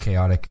 it was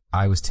chaotic.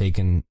 I was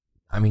taken.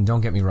 I mean,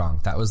 don't get me wrong.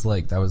 That was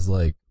like,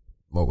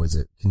 what was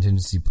it?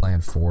 Contingency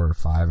plan 4 or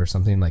 5 or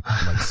something. Like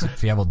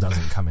Fievel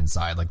doesn't come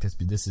inside. Like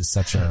this is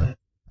such a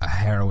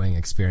harrowing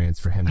experience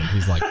for him that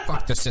he's like,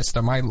 fuck the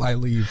system. I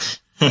leave.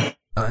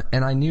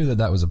 And I knew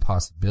that was a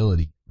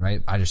possibility,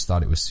 right? I just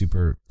thought it was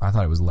I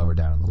thought it was lower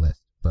down on the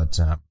list, but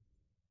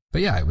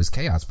yeah, it was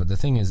chaos. But the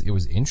thing is, it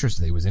was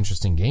interesting. It was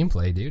interesting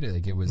gameplay, dude.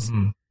 Like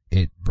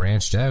it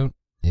branched out.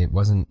 It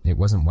wasn't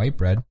white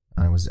bread.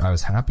 I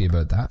was happy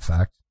about that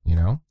fact, you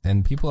know,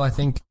 and people, I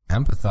think,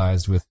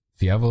 empathized with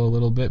Fievel a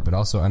little bit, but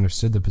also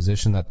understood the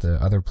position that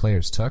the other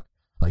players took.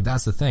 Like,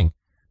 that's the thing.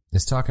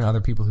 Is talking to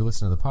other people who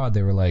listen to the pod,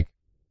 they were like,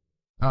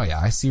 oh yeah,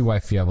 I see why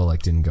Fievel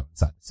like didn't go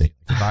inside the city.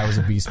 Like, if I was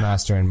a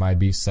Beastmaster and my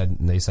beast said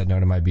no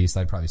to my beast,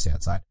 I'd probably stay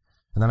outside.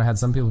 And then I had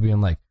some people being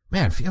like,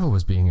 man, Fievel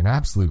was being an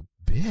absolute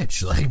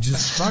bitch. Like,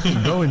 just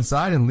fucking go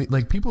inside and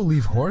like, people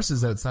leave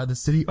horses outside the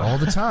city all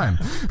the time.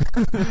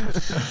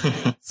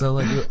 So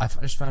like, I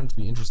just found it to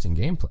be interesting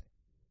gameplay.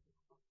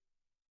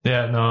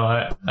 Yeah, no,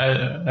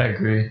 I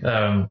agree.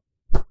 I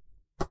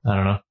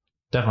don't know.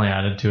 Definitely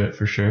added to it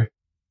for sure.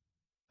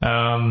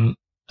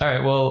 All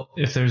right, well,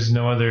 if there's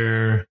no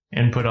other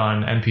input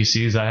on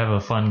NPCs, I have a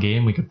fun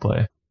game we could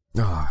play.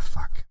 Oh,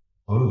 fuck.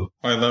 Ooh.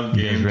 I love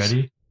You games. guys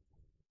ready?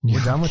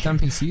 We're done with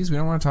NPCs? We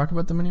don't want to talk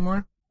about them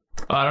anymore?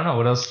 Oh, I don't know.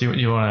 What else do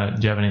you want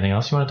to? Do you have anything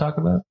else you want to talk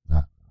about? I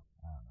don't know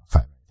if I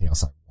have anything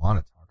else I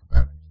want to talk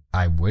about. I mean,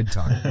 I would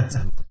talk about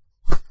something.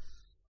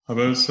 How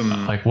about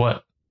some... Like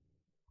what?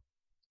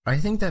 I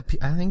think that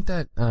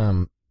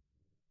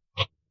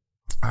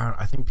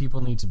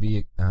people need to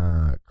be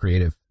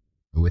creative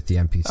with the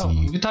NPC. Oh,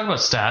 we could talk about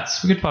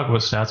stats. We could talk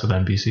about stats with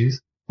NPCs.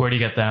 Where do you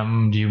get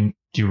them? Do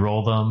you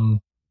roll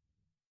them?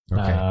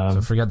 Okay,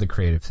 so forget the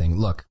creative thing.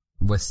 Look,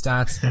 with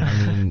stats,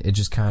 I mean, it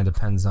just kind of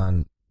depends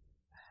on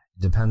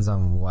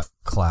what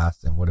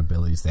class and what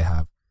abilities they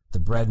have. The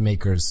bread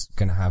maker's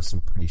gonna have some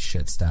pretty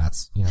shit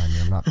stats. You know what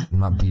I mean? I'm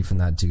not beefing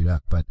that dude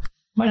up, but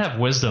Might have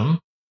wisdom.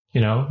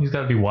 You know, he's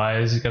got to be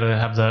wise. He's got to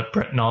have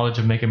that knowledge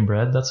of making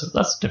bread. That's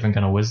a different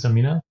kind of wisdom,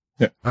 you know?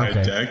 Yeah, high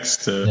Okay. dex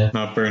to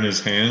not burn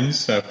his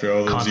hands after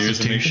all those years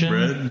of making Constitution?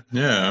 bread.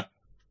 Yeah.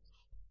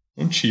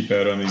 Don't cheap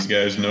out on these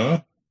guys,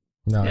 Noah.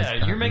 no.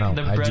 Yeah, you're making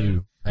the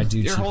bread. I do.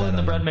 You're cheap holding out the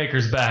on bread them.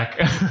 makers back.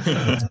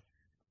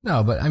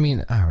 No, but I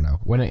mean, I don't know.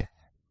 When it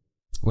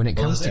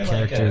comes is to there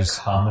characters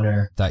like a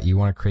commoner? that you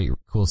want to create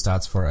cool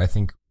stats for, I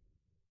think,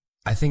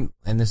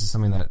 and this is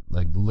something that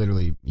like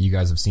literally you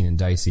guys have seen in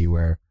Dicey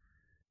where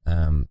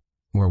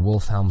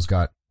Wolfhelm's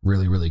got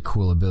really, really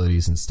cool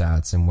abilities and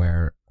stats, and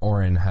where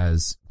Orin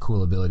has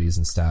cool abilities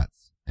and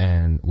stats,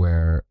 and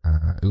where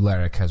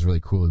Ularic has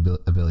really cool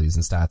abilities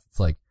and stats.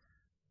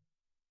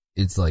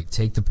 It's like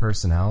take the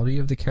personality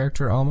of the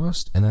character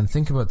almost, and then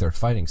think about their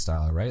fighting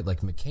style, right?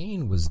 Like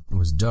McCain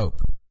was dope.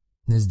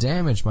 His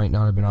damage might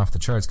not have been off the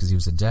charts because he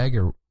was a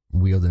dagger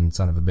wielding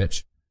son of a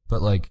bitch,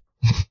 but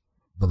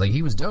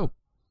he was dope.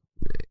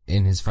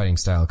 in his fighting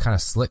style, kind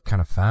of slick,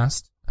 kind of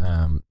fast.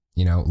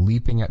 You know,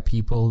 leaping at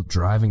people,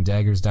 driving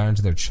daggers down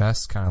into their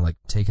chests, kind of like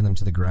taking them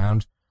to the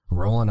ground,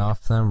 rolling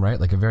off them, right?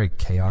 Like a very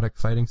chaotic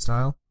fighting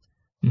style.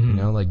 Mm-hmm. You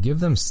know, like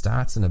give them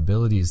stats and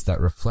abilities that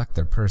reflect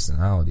their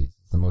personalities.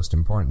 It's the most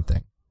important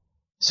thing.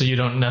 So you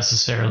don't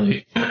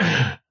necessarily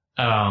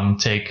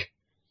take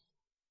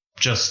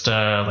just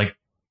like,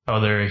 oh,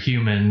 they're a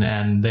human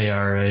and they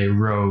are a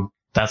rogue.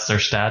 That's their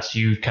stats.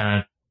 You kind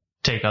of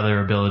take other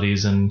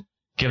abilities and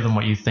give them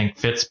what you think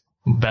fits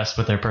best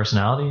with their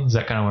personality. Is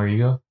that kind of where you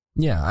go?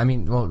 Yeah, I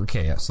mean, well,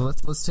 okay, yeah. So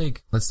let's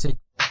take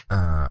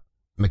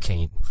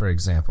McCain for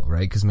example,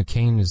 right? Because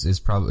McCain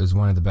is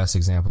one of the best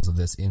examples of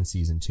this in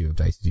season 2 of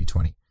Dicey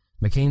D20.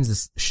 McCain's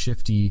this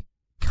shifty,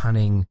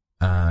 cunning,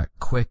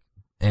 quick,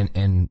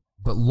 and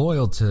but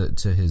loyal to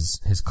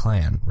his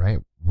clan, right?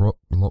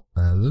 Loyal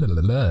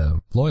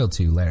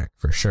to Laric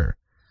for sure.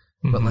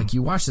 Mm-hmm. But like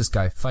you watch this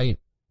guy fight,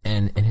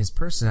 and his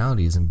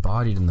personality is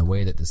embodied in the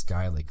way that this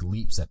guy like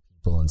leaps at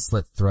people and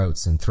slit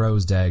throats and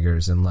throws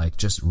daggers and like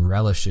just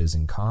relishes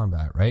in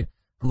combat, right?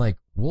 And like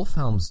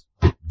Wolfhelm's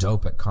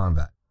dope at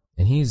combat,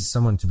 and he's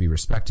someone to be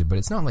respected, but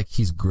it's not like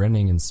he's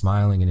grinning and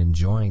smiling and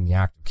enjoying the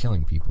act of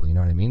killing people, you know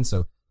what I mean?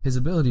 So his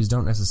abilities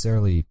don't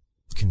necessarily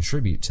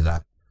contribute to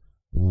that.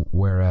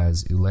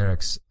 Whereas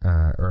Ularic's,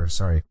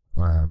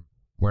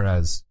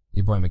 whereas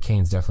your boy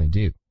McCain's definitely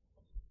do.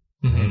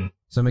 Mm-hmm. Right?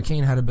 So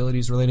McCain had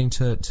abilities relating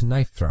to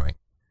knife throwing,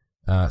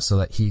 so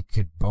that he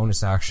could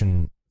bonus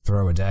action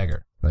throw a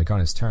dagger, like on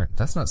his turn.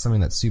 That's not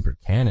something that's super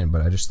canon,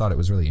 but I just thought it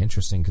was really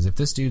interesting, because if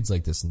this dude's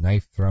like this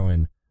knife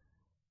throwing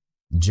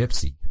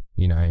gypsy,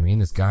 you know what I mean?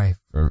 This guy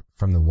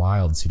from the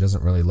wilds who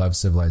doesn't really love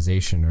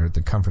civilization or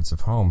the comforts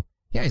of home,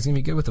 yeah, he's gonna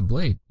be good with a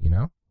blade, you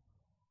know?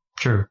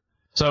 True.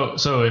 So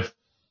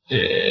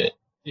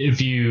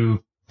if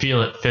you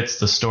feel it fits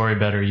the story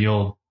better,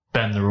 you'll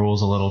bend the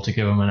rules a little to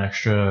give him an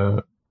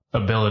extra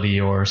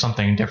ability or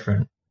something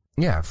different.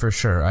 Yeah, for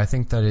sure. I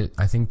think that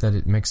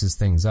it mixes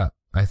things up.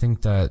 I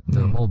think that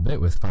the whole bit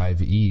with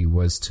 5e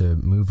was to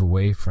move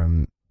away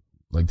from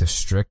like the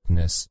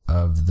strictness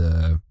of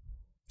the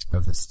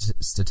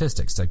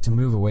statistics, like to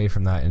move away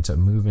from that and to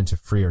move into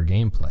freer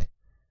gameplay,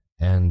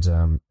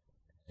 and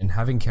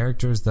having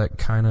characters that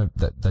kind of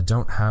that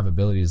don't have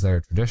abilities that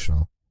are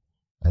traditional,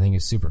 I think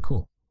is super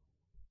cool.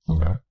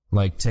 Okay.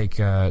 Like take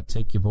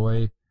your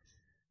boy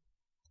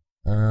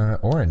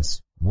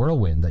Orin's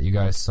Whirlwind that you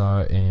guys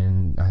saw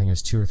in, I think it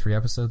was 2 or 3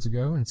 episodes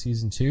ago in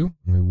season 2.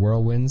 I mean,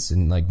 whirlwinds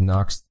and like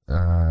knocks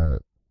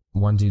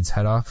one dude's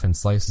head off and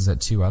slices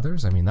at 2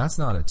 others. I mean, that's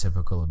not a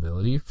typical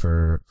ability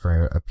for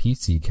a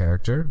PC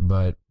character,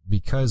 but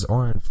because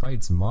Orin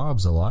fights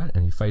mobs a lot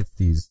and he fights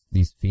these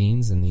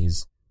fiends and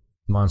these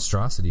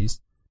monstrosities,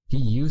 he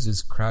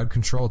uses crowd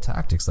control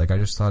tactics. Like, I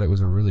just thought it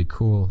was a really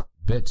cool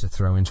bit to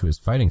throw into his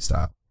fighting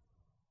style.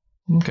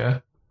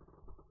 Okay.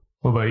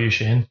 What about you,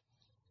 Shane?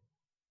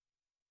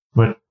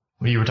 What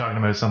you were talking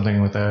about,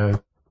 something with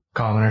a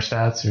commoner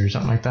stats or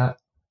something like that?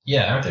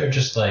 Yeah, aren't there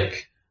just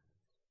like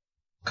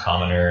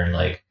commoner and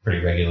like pretty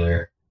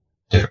regular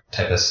different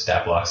type of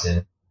stat blocks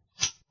in?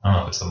 I don't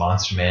know if it's the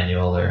monster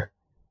manual or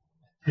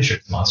pretty sure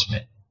it's the monster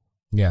manual.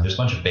 Yeah. There's a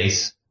bunch of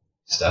base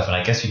stuff, and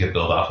I guess you could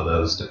build off of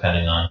those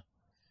depending on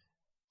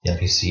the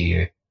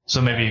NPC.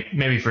 So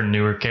maybe for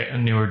newer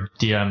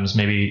DMs,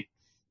 maybe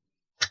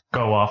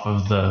go off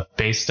of the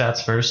base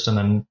stats first and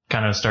then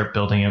kind of start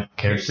building up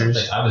characters.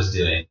 Something I was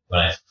doing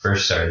when I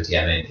first started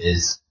DMing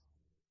is,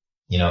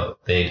 you know,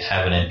 they'd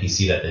have an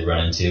NPC that they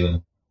run into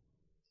and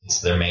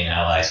it's their main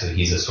ally, so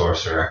he's a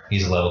sorcerer.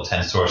 He's a level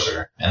 10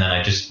 sorcerer. And then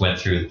I just went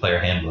through the player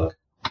handbook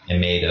and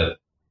made a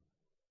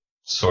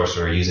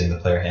sorcerer using the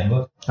player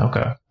handbook.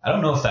 Okay. I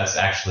don't know if that's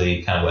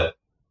actually kind of what...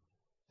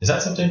 Is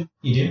that something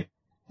you do?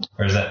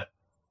 Or is that...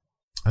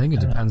 I think it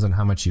depends on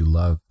how much you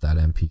love that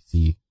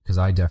NPC, because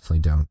I definitely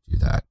don't do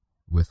that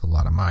with a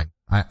lot of mine.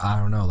 I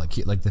don't know.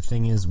 Like the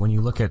thing is, when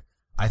you look at...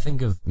 I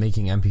think of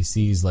making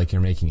NPCs like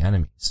you're making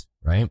enemies,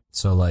 right?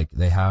 So like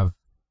they have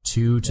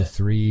 2 to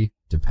 3,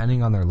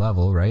 depending on their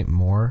level, right?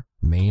 More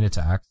main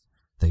attacks.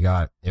 They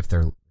got, if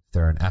they're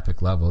an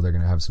epic level, they're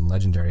going to have some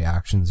legendary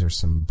actions or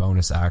some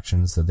bonus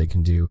actions that they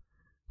can do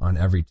on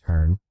every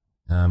turn.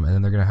 And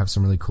then they're going to have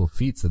some really cool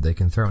feats that they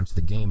can throw into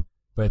the game.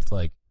 But it's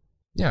like,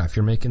 yeah, if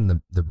you're making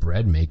the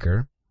bread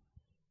maker,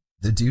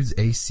 the dude's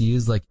AC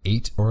is like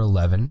 8 or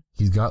 11.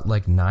 He's got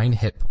like 9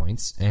 hit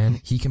points and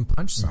he can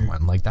punch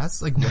someone. Like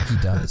that's like what he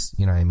does.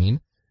 You know what I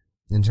mean?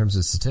 In terms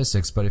of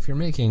statistics. But if you're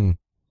making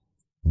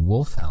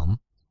Wolfhelm,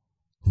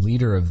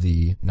 leader of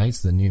the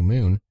Knights of the New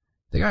Moon,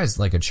 the guy's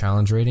like a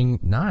challenge rating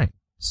 9.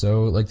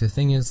 So like the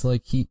thing is,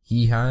 like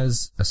he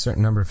has a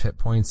certain number of hit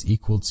points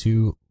equal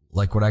to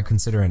like what I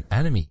consider an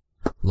enemy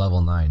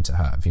level 9 to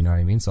have, you know what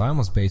I mean? So I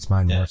almost base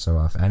mine more so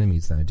off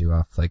enemies than I do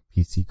off like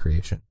PC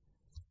creation.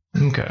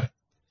 Okay.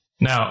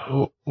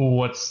 Now,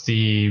 what's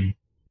the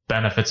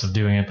benefits of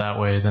doing it that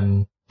way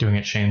than doing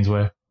it Shane's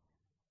way?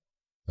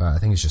 I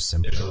think it's just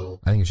simpler.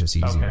 I think it's just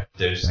easier.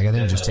 Okay. Like, I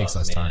think it just takes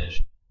less time.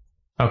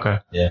 Okay.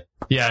 Yeah.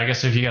 Yeah, I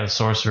guess if you got a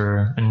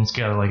sorcerer and he's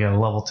got like a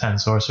level 10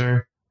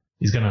 sorcerer,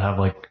 he's gonna have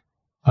like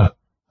a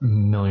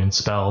million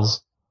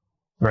spells,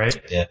 right?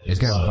 Yeah, He's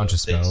got a lot bunch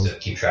of things spells. to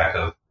keep track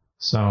of.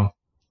 So,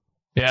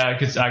 yeah, I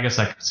guess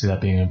I could see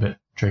that being a bit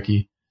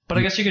tricky. But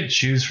I guess you could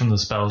choose from the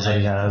spells that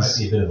he It might has.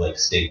 be a bit of like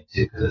stigma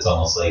too, because it's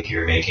almost like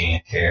you're making a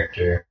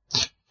character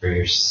for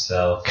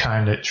yourself,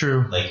 Kinda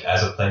true. like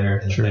as a player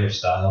in the True. player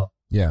style.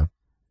 Yeah.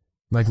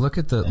 Like look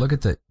at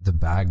the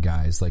bad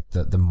guys, like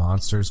the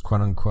monsters,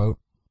 quote unquote,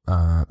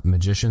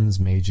 magicians,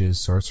 mages,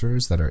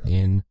 sorcerers that are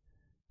in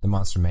the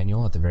monster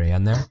manual at the very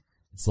end there.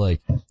 It's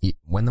like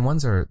when the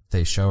ones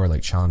they show are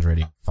like challenge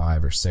rating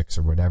 5 or 6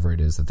 or whatever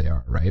it is that they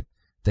are, right?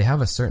 They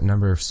have a certain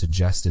number of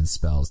suggested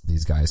spells that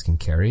these guys can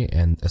carry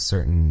and a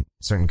certain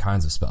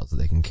kinds of spells that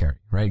they can carry,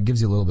 right? It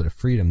gives you a little bit of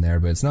freedom there,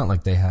 but it's not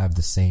like they have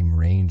the same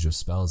range of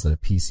spells that a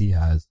PC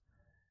has.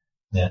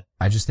 Yeah.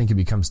 I just think it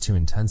becomes too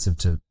intensive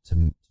to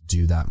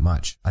do that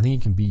much. I think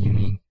it can be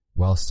unique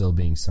while still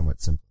being somewhat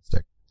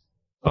simplistic.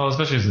 Well,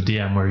 especially as a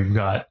DM where you've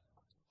got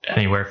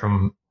anywhere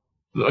from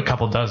a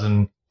couple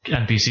dozen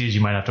NPCs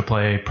you might have to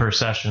play per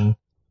session.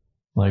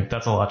 Like,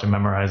 that's a lot to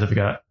memorize if you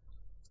got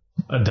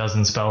a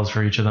dozen spells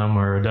for each of them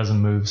or a dozen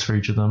moves for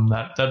each of them.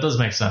 That does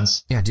make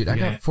sense. Yeah, dude, I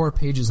Yeah. got 4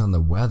 pages on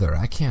the weather.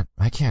 I can't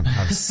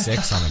have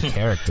 6 on a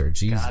character. God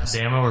Jesus.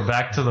 damn it, we're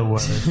back to the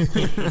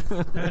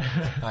weather.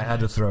 I had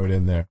to throw it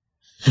in there.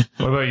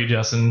 What about you,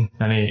 Justin?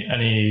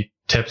 Any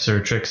tips or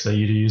tricks that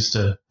you use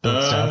to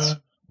build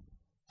stats?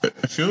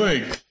 I feel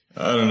like,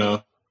 I don't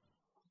know.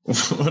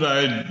 What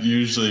I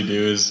usually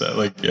do is that,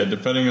 like, yeah,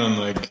 depending on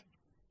like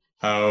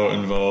how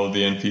involved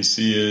the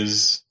NPC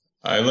is,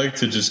 I like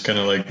to just kind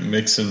of like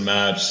mix and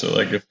match. So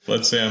like if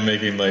let's say I'm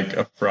making like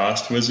a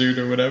frost wizard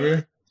or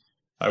whatever,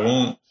 I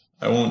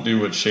won't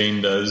do what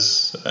Shane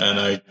does, and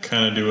I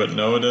kind of do what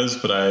Noah does,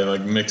 but I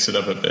like mix it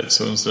up a bit.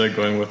 So instead of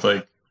going with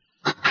like,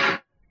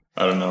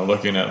 I don't know,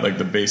 looking at like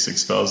the basic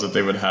spells that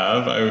they would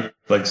have, I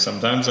like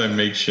sometimes I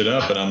make shit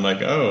up and I'm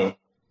like, oh,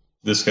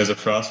 this guy's a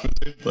frost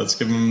wizard. Let's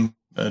give him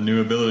a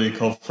new ability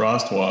called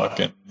Frost Walk,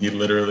 and he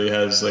literally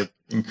has like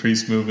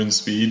increased movement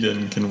speed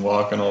and can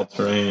walk on all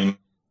terrain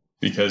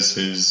because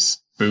his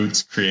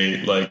boots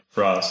create like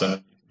frost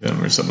underneath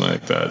him or something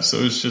like that. So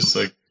it's just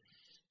like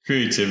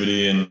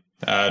creativity and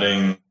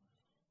adding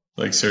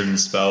like certain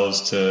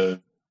spells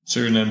to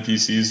certain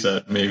NPCs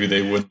that maybe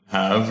they wouldn't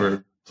have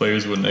or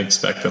players wouldn't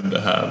expect them to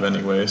have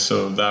anyway.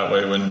 So that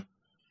way when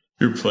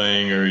you're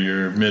playing or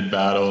you're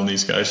mid-battle and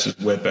these guys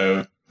just whip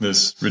out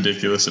this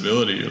ridiculous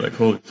ability, you're like,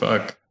 holy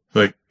fuck,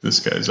 like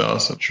this guy's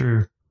awesome.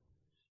 True.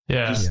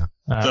 Yeah. Just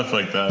Yeah. stuff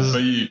like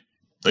that.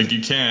 But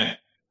you can't,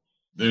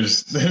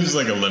 there's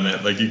like a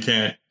limit. Like you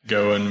can't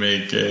go and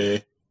make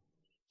a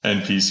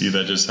NPC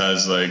that just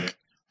has like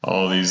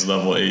all these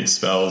level 8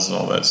 spells and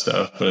all that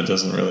stuff, but it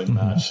doesn't really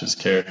match his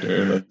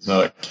character. Like it's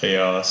not a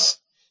chaos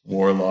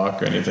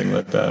warlock or anything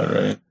like that,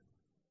 right?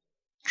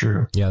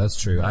 True. Yeah, that's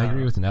true. I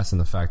agree with Ness on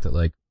the fact that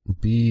like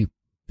be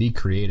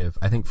creative.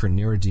 I think for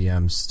newer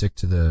DMs, stick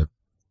to the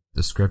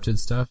scripted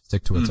stuff,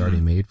 stick to what's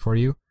already made for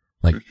you.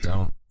 Like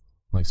don't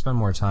like spend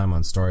more time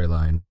on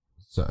storyline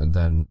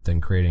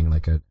than creating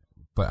like a.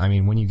 But I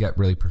mean, when you get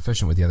really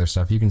proficient with the other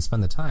stuff, you can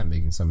spend the time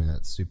making something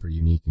that's super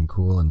unique and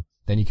cool, and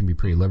then you can be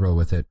pretty liberal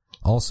with it.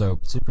 Also,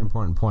 super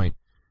important point.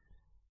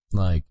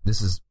 Like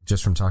this is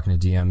just from talking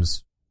to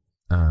DMs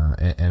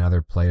and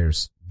other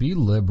players. Be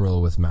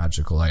liberal with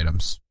magical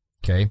items.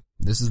 Okay,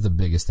 this is the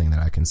biggest thing that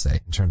I can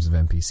say in terms of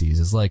NPCs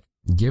is like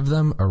give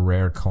them a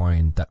rare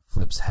coin that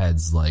flips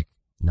heads like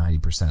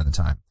 90% of the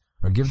time,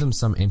 or give them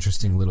some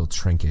interesting little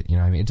trinket. You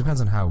know what I mean? It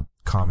depends on how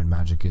common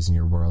magic is in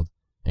your world,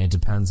 and it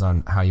depends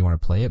on how you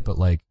want to play it. But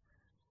like,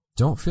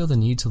 don't feel the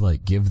need to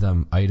like give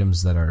them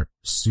items that are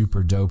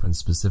super dope and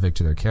specific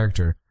to their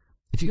character.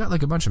 If you got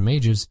like a bunch of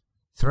mages,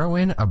 throw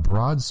in a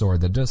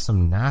broadsword that does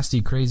some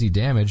nasty, crazy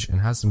damage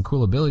and has some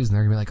cool abilities, and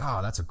they're gonna be like,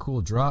 oh, that's a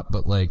cool drop,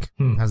 but like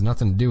has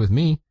nothing to do with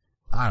me.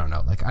 I don't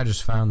know. Like, I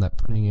just found that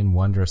putting in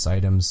wondrous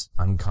items,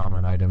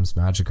 uncommon items,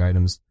 magic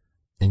items,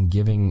 and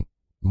giving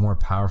more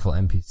powerful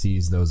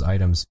NPCs those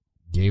items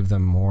gave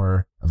them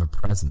more of a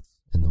presence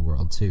in the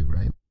world too,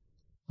 right?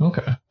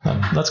 Okay.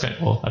 That's kind of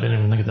cool. I didn't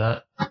even think of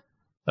that.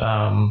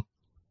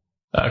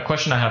 A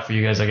question I have for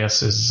you guys, I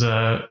guess, is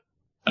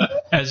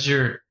as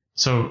you're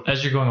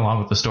going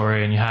along with the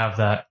story and you have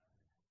that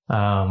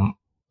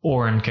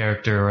Orin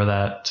character or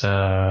that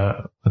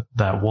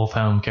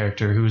Wolfhelm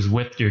character who's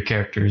with your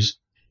characters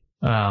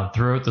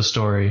throughout the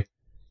story,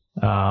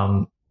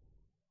 and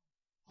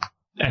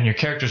your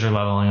characters are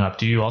leveling up,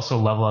 do you also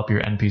level up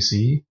your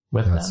NPC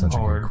with That's them? such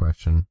a good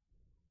question.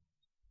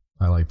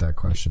 I like that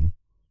question.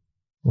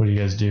 What do you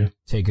guys do?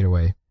 Take it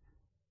away.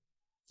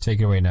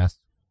 Take it away, Ness.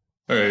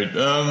 All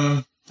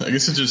right. I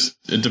guess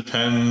it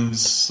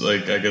depends.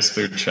 Like, I guess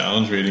their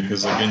challenge rating,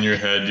 because like in your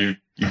head, you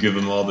give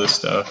them all this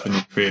stuff and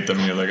you create them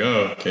and you're like,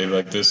 oh, okay,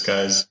 like this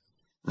guy's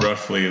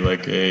roughly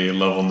like a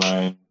level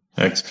 9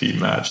 XP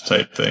match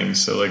type thing.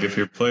 So like if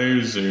your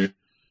players are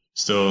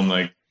still in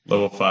like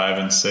level 5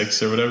 and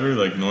 6 or whatever,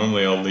 like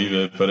normally I'll leave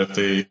it. But if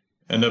they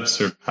end up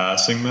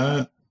surpassing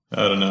that,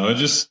 I don't know.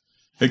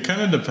 It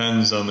kind of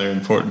depends on their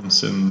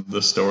importance in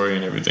the story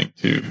and everything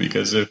too.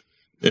 Because if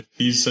if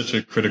he's such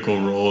a critical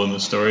role in the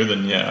story,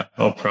 then yeah,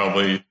 I'll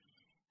probably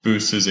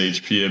boost his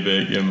HP a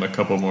bit, give him a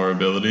couple more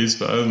abilities.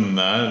 But other than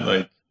that,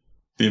 like,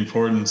 the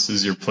importance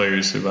is your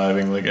players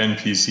surviving. Like,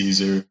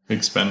 NPCs are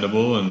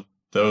expendable, and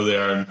though they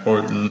are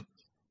important,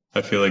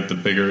 I feel like the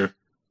bigger,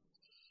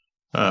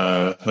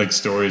 like,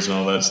 stories and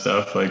all that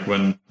stuff, like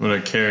when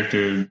a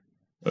character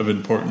of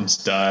importance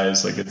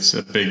dies, like, it's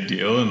a big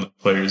deal, and the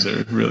players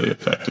are really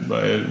affected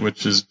by it,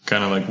 which is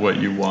kind of like what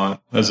you want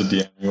as a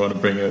DM. You want to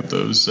bring out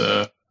those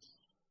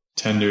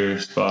tender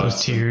spots,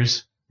 those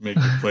tears, make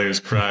the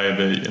players cry a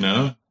bit, you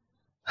know.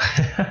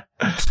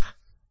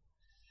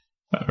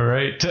 All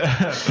right.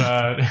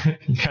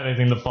 Got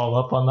anything to follow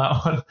up on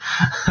that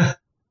one?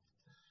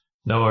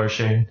 No, or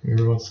Shane,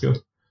 whoever wants to go.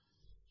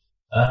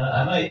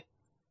 I might.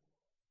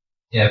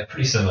 Yeah,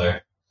 pretty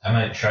similar. I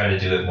might try to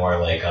do it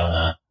more like on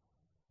a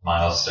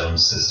milestone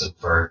system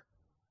for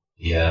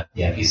the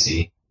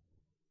NPC.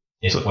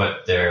 If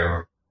what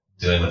they're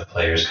doing with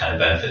players kind of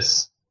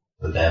benefits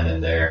them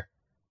and their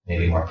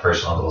maybe more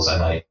personal goals, I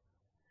might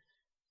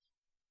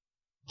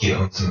give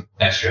them some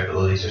extra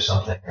abilities or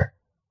something, or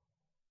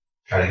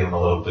try to give them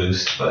a little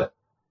boost. But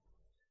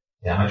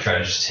yeah, I might try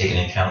to just take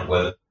into account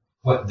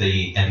what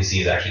the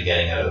NPC is actually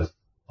getting out of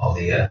all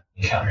the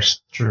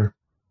encounters. True.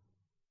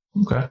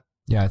 Okay.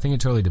 Yeah, I think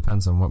it totally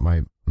depends on what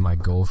my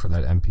goal for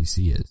that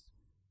NPC is.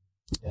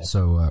 Yeah.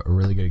 So a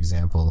really good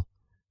example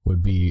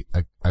would be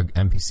a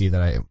NPC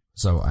that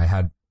I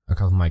had a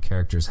couple of my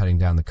characters heading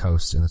down the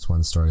coast in this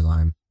one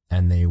storyline,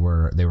 and they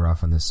were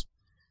off on this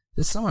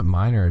somewhat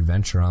minor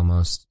adventure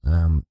almost,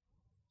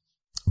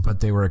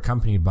 but they were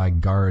accompanied by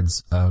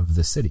guards of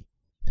the city,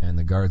 and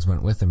the guards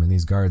went with them, and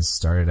these guards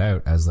started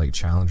out as like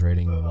challenge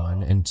rating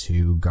 1 and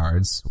 2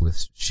 guards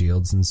with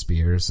shields and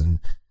spears and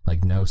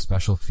like no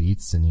special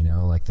feats, and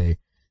like they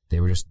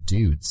were just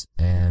dudes.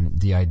 And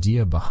the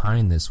idea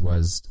behind this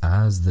was,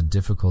 as the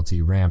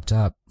difficulty ramped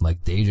up,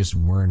 like they just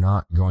were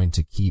not going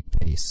to keep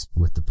pace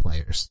with the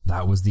players.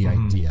 That was the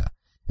idea.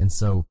 And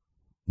so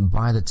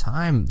by the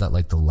time that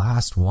like the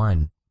last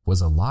one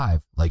was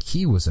alive, like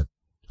he was a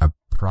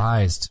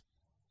prized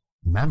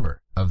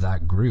member of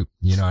that group.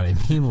 You know what I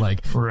mean?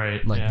 Like,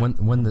 right. Like yeah.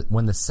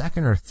 when the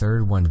second or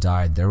third one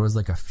died, there was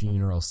like a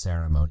funeral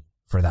ceremony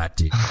for that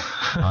dude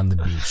on the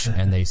beach,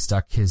 and they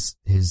stuck his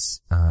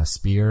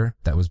spear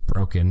that was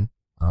broken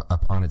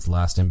upon its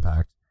last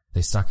impact.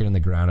 They stuck it in the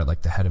ground at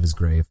like the head of his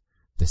grave.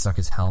 They stuck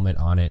his helmet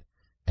on it,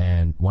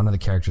 and one of the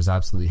characters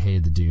absolutely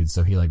hated the dude,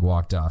 so he like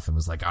walked off and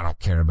was like, I don't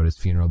care about his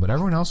funeral. But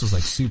everyone else was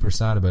like super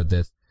sad about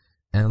this.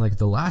 And like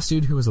the last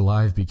dude who was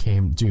alive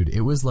became, dude,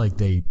 it was like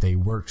they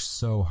worked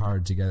so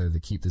hard together to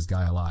keep this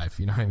guy alive.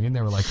 You know what I mean?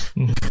 They were like,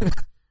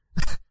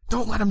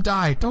 don't let him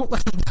die. Don't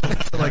let him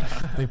die. So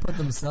like they put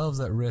themselves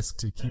at risk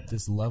to keep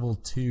this level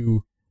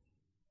 2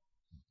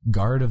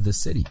 guard of the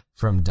city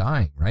from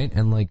dying, right?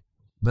 And like,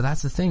 but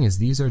that's the thing, is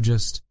these are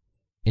just,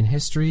 in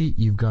history,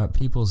 you've got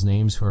people's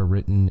names who are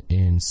written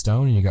in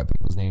stone, and you got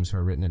people's names who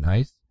are written in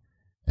ice,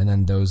 and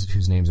then those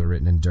whose names are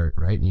written in dirt,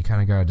 right? And you kind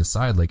of got to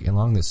decide, like,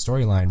 along this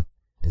storyline,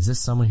 is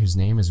this someone whose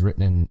name is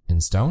written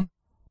in stone?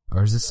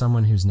 Or is this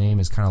someone whose name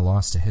is kind of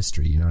lost to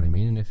history? You know what I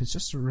mean? And if it's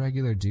just a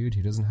regular dude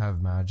who doesn't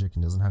have magic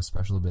and doesn't have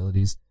special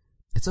abilities,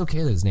 it's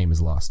okay that his name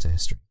is lost to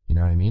history. You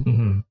know what I mean?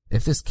 Mm-hmm.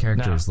 If this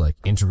character is like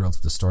integral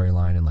to the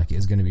storyline and like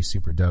is going to be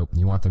super dope and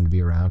you want them to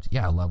be around,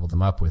 yeah, level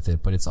them up with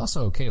it. But it's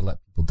also okay to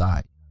let people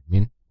die.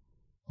 You know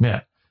what I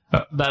mean?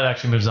 Yeah. That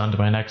actually moves on to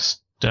my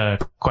next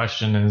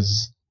question: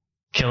 is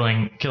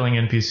killing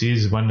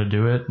NPCs, when to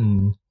do it,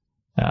 and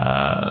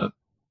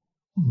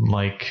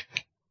like,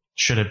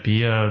 should it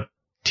be a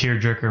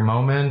tearjerker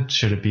moment?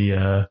 Should it be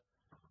a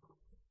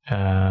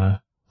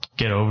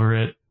get over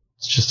it?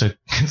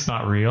 It's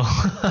not real.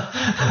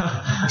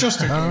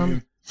 Just a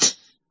game. It's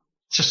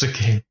just a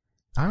game.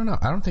 I don't know.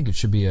 I don't think it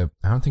should be a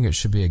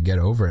get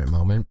over it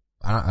moment.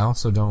 I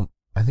also don't.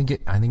 I think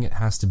it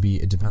has to be.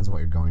 It depends on what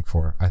you're going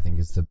for. I think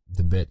is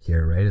the bit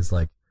here, right? Is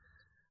like,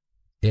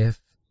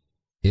 if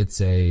it's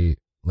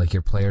like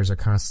your players are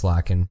kind of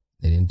slacking,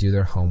 they didn't do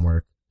their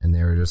homework, and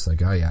they were just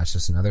like, oh yeah, it's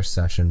just another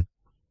session,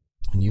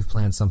 and you've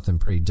planned something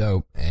pretty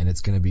dope, and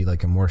it's going to be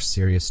like a more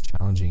serious,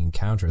 challenging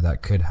encounter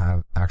that could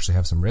actually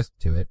have some risk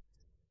to it.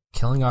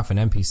 Killing off an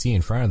NPC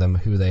in front of them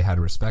who they had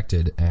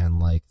respected and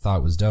like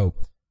thought was dope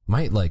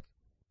might like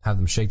have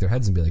them shake their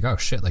heads and be like, oh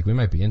shit, like we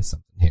might be in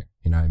something here.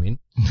 You know what I mean?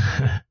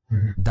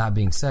 That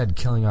being said,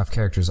 killing off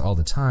characters all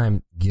the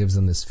time gives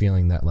them this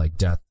feeling that like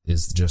death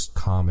is just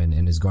common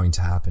and is going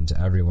to happen to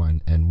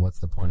everyone. And what's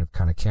the point of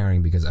kind of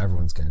caring, because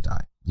everyone's going to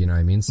die. You know what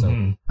I mean? So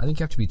I think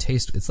you have to be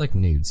tasteful. It's like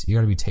nudes. You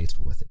got to be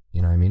tasteful with it.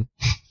 You know what I mean?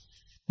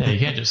 Yeah, you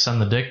can't just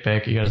send the dick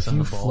pic. You got to send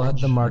the bulge. If you flood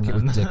the market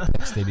with dick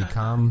pics,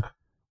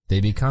 they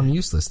become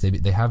useless.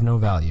 They have no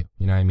value.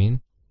 You know what I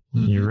mean?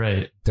 You're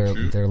right.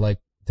 They're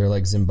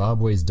like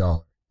Zimbabwe's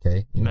dollar.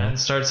 Okay, Men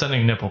start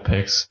sending nipple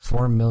pics.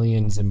 4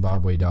 million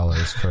Zimbabwe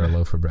dollars for a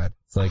loaf of bread.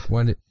 It's like,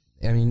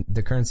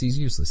 the currency is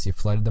useless. You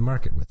flooded the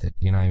market with it.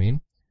 You know what I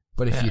mean?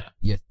 But if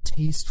you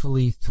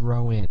tastefully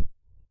throw in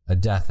a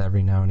death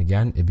every now and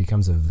again, it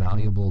becomes a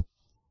valuable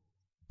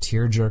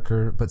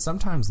tearjerker. But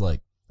sometimes,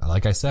 like,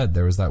 like I said,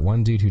 there was that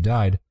one dude who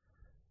died.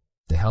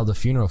 They held a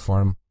funeral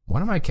for him.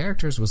 One of my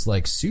characters was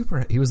like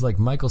he was like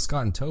Michael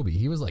Scott and Toby.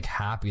 He was like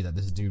happy that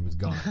this dude was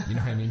gone. You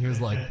know what I mean? He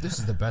was like, this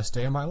is the best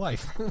day of my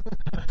life.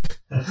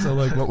 So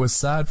like what was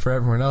sad for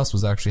everyone else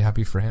was actually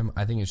happy for him.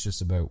 I think it's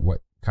just about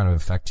what kind of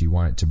effect you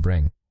want it to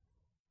bring.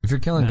 If you're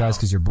killing guys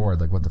because you're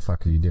bored, like what the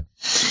fuck could you do?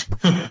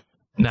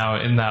 Now,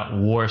 in that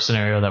war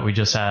scenario that we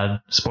just had,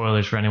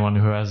 spoilers for anyone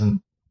who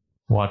hasn't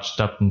watched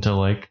up until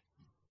like,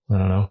 I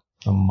don't know,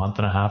 a month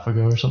and a half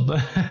ago or something.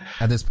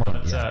 At this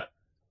point, yeah.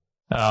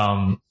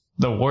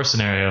 The war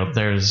scenario,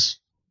 there's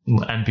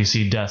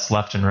NPC deaths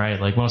left and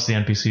right. Like most of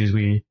the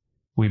NPCs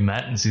we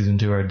met in season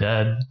 2 are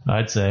dead,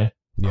 I'd say.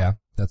 Yeah,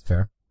 that's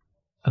fair.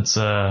 That's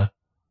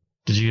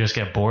did you just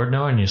get bored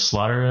now and you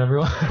slaughter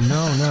everyone?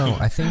 No.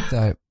 I think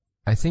that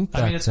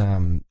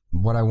mean,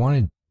 what I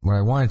wanted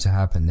to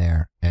happen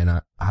there, and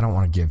I don't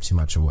want to give too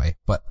much away,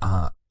 but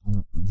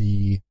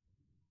the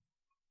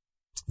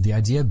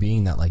idea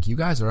being that like you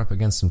guys are up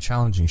against some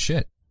challenging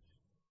shit.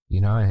 You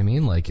know what I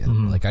mean? Like,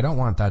 like I don't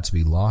want that to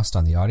be lost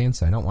on the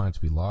audience. I don't want it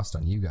to be lost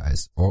on you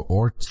guys,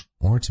 or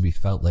to be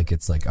felt like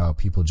it's like, oh,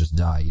 people just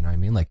die. You know what I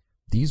mean? Like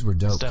these were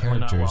dope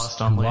characters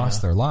who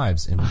lost their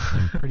lives in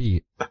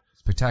pretty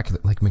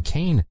spectacular. Like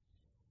McCain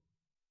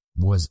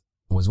was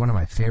one of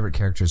my favorite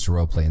characters to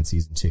roleplay in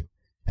season 2,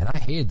 and I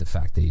hated the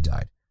fact that he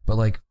died. But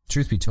like,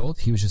 truth be told,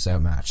 he was just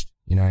outmatched.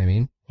 You know what I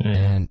mean?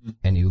 Mm.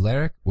 And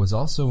Ularic was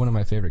also one of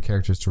my favorite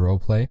characters to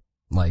roleplay.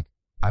 Like,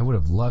 I would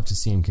have loved to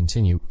see him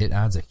continue. It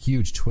adds a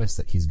huge twist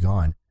that he's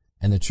gone.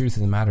 And the truth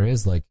of the matter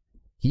is, like,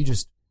 he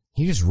just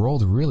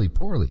rolled really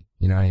poorly.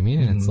 You know what I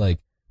mean? And it's like,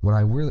 what I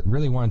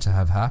really wanted to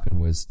have happen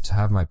was to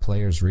have my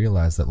players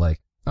realize that,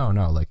 like, oh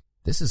no, like,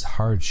 this is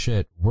hard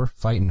shit. We're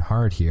fighting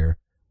hard here.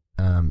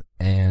 And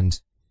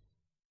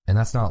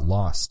that's not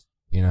lost.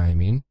 You know what I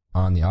mean?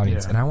 On the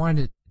audience. Yeah. And I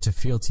wanted it to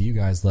feel to you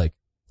guys like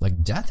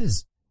death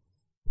is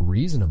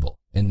reasonable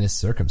in this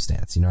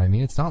circumstance. You know what I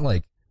mean? It's not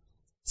like,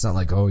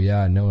 oh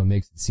yeah, Noah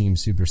makes it seem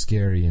super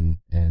scary and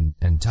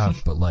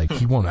tough, but like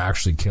he won't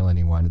actually kill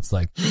anyone. It's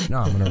like, no,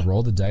 I'm going to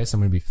roll the dice. I'm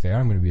going to be fair.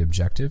 I'm going to be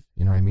objective.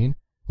 You know what I mean?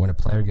 When a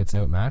player gets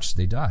outmatched,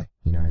 they die.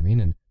 You know what I mean?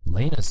 And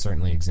Lena's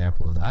certainly an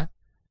example of that.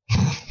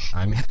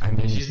 I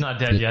mean, she's not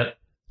dead yet.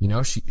 You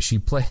know, she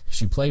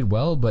played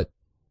well, but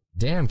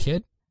damn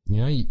kid,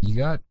 you know, you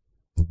got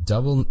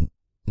double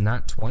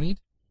not 20'd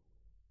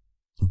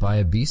by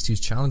a beast whose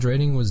challenge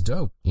rating was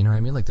dope. You know what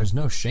I mean? Like there's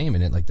no shame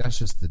in it. Like that's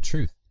just the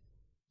truth.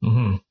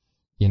 Mm-hmm.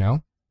 You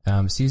know,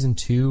 season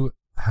 2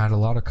 had a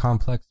lot of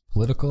complex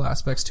political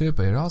aspects to it,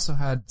 but it also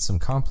had some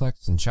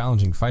complex and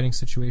challenging fighting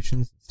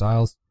situations,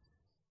 styles.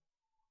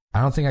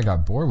 I don't think I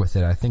got bored with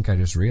it. I think I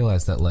just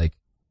realized that like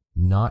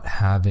not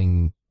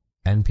having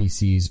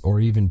NPCs or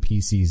even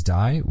PCs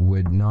die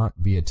would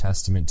not be a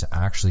testament to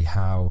actually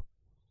how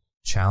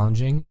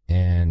challenging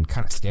and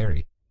kind of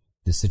scary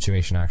this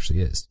situation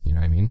actually is. You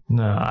know what I mean?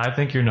 No, I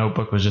think your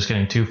notebook was just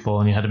getting too full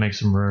and you had to make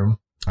some room.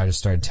 I just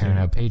started tearing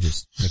out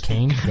pages.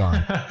 McCain,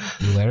 gone.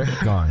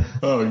 Ularic, gone.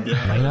 Oh,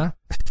 God. Lena?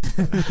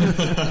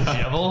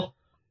 Devil?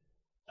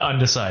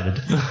 Undecided.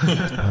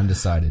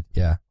 Undecided,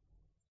 yeah.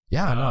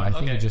 Yeah, no, I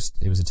think it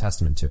was a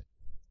testament to it.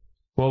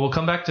 Well, we'll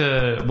come back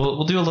to,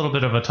 we'll do a little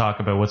bit of a talk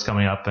about what's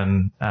coming up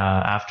and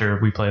after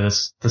we play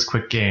this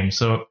quick game.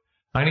 So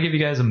I'm going to give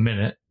you guys a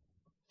minute,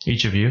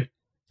 each of you.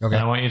 Okay.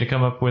 And I want you to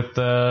come up with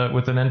an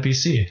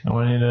NPC. I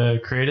want you to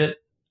create it.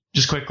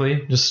 Just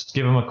quickly, just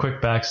give him a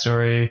quick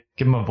backstory,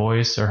 give him a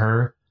voice or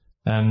her,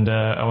 and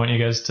I want you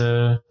guys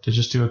to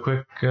just do a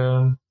quick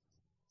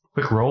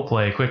role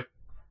play, quick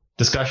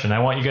discussion. I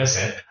want you guys.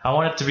 Okay. I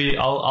want it to be.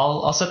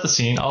 I'll set the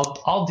scene.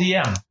 I'll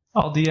DM.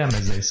 I'll DM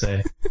as they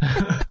say.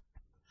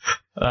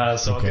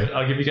 So okay.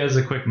 I'll give you guys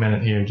a quick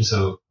minute here. Just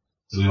so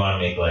do we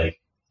want to make like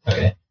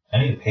okay? I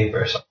need a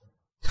paper or something.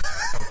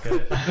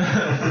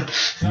 Okay.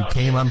 You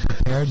came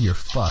unprepared. You're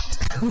fucked.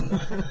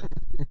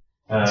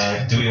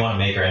 Do we want to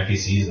make our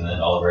NPCs and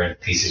then all of our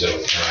NPCs are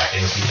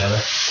interacting with each other?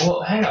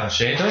 Well, hang on,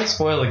 Shane. Don't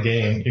spoil the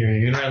game.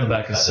 You're around the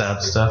back of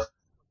Sab stuff.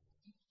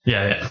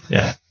 Yeah.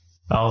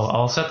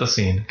 I'll set the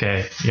scene.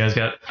 Okay. You guys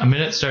got a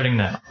minute starting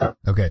now.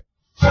 Okay.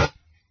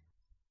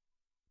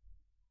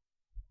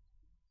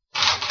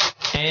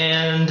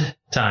 And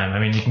time. I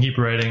mean, you can keep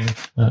writing.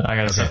 I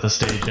gotta set the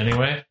stage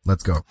anyway.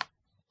 Let's go.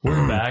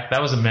 We're back.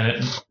 That was a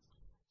minute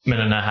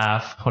and a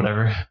half,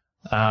 whatever.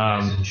 You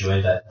guys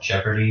enjoy that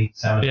Jeopardy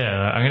sound? Yeah,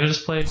 I'm gonna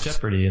just play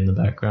Jeopardy in the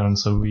background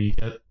so we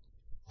get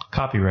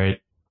copyright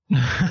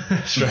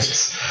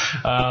strikes.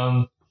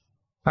 All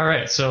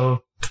right,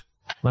 so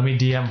let me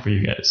DM for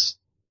you guys.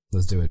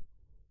 Let's do it.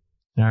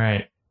 All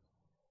right.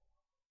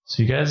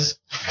 So you guys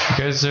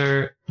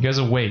are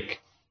awake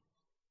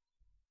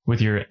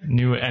with your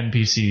new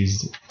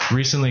NPCs,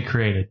 recently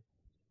created,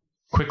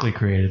 quickly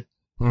created.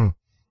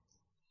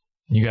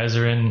 You guys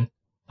are in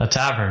a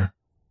tavern.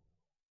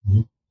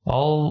 Mm-hmm.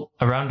 All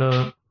around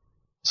a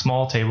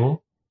small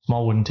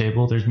wooden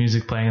table. There's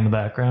music playing in the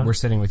background. We're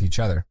sitting with each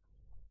other.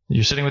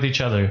 You're sitting with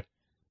each other.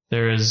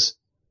 There is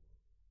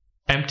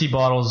empty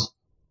bottles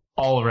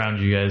all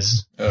around you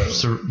guys,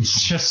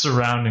 just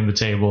surrounding the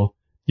table.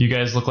 you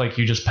guys look like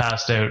you just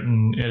passed out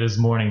and it is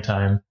morning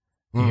time.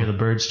 You hear the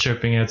birds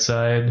chirping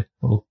outside,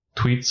 little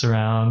tweets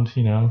around,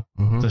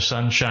 the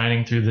sun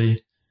shining through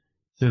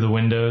the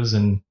windows,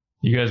 and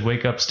you guys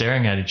wake up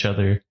staring at each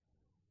other.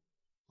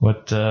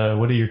 What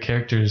do your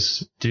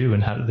characters do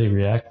and how do they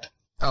react?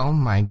 Oh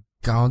my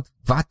god,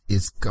 what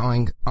is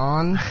going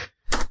on?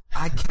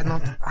 I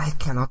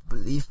cannot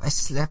believe I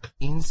slept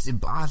in the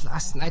bar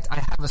last night. I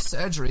have a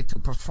surgery to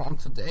perform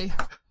today.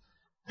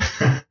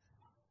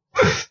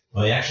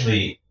 Well, you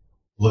actually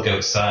look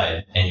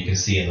outside and you can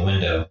see in the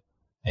window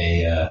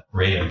a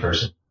raven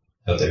person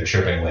out there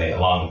chirping away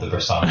along with the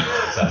persona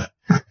outside.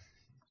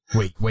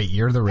 Wait,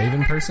 you're the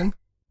raven person?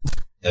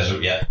 That's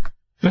what, yeah.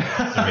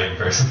 It's a raven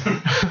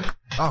person.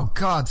 Oh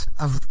god,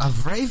 a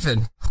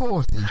raven.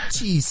 Holy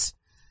jeez.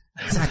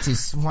 That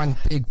is one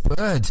big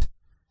bird.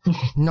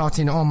 Not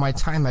in all my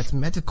time at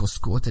medical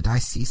school did I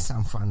see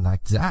someone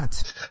like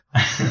that.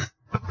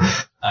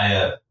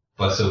 I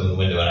bust open the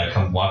window and I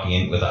come walking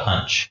in with a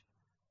hunch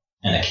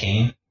and a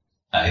cane.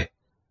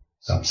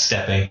 So I'm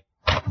stepping.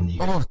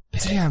 Oh,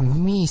 dear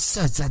me,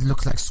 sir, that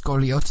looked like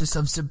scoliosis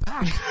of the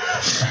back.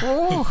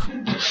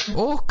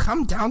 Oh,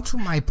 come down to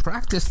my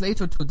practice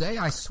later today.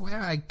 I swear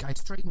I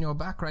straighten your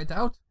back right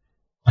out.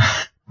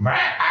 I've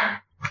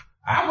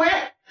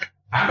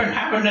been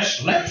having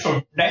this limp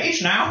for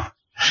days now.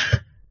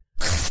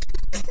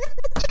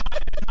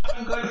 I've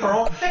been good for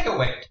all figure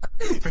weight.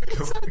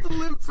 It's had the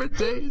limp for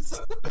days.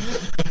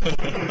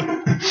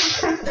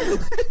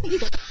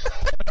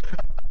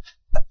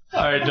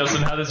 All right,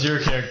 Justin, how does your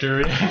character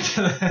react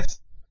to this?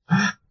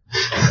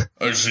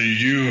 I see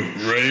you,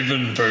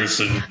 raven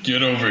person.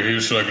 Get over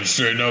here so I can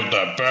straighten out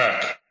that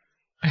back.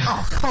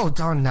 Oh, hold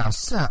on now,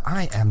 sir.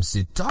 I am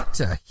the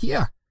doctor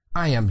here.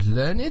 I am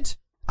learned.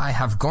 I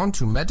have gone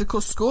to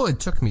medical school. It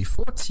took me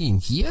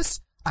 14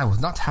 years. I will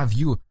not have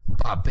you,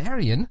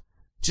 barbarian,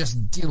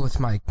 just deal with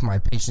my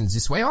patients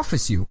this way.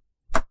 Office you.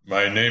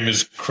 My name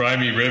is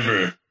Crimey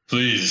River.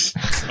 Please.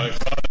 My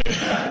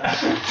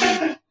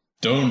father.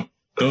 Don't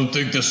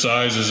think the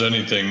size is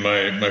anything.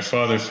 My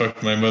father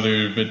fucked my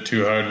mother a bit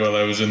too hard while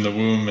I was in the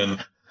womb,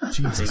 and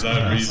Jesus for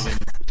that reason,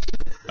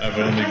 I've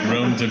only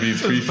grown to be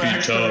 3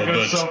 feet tall.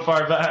 Goes so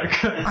far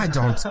back. I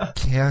don't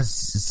care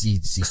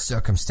the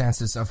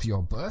circumstances of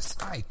your birth.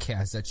 I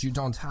care that you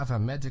don't have a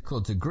medical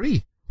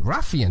degree.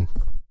 Ruffian.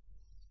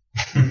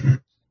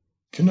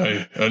 Can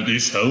I at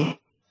least help?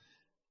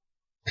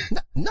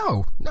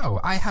 No.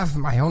 I have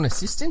my own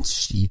assistant.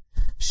 She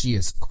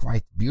is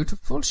quite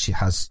beautiful. She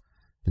has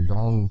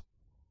long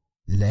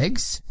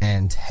legs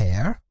and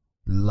hair,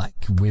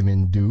 like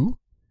women do.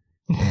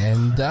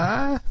 And,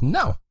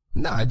 no,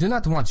 I do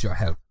not want your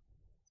help.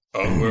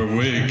 I'll wear a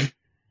wig.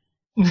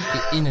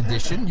 In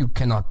addition, you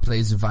cannot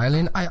play the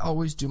violin. I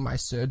always do my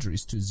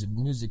surgeries to the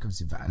music of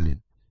the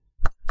violin.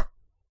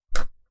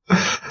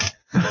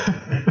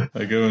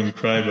 I go and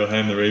cry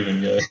behind the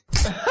raven guy.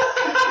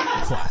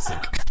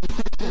 Classic.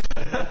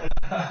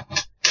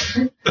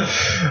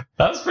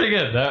 That was pretty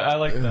good. I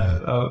like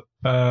that.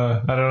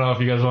 I don't know if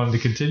you guys wanted to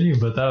continue,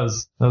 but that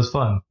was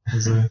fun.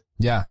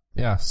 Yeah.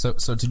 So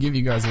to give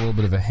you guys a little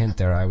bit of a hint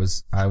there, I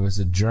was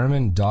a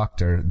German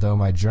doctor, though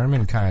my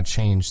German kind of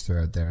changed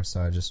throughout there.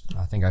 So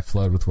I think I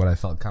flowed with what I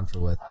felt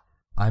comfortable with.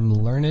 I'm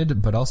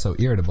learned, but also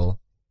irritable.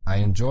 I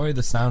enjoy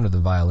the sound of the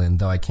violin,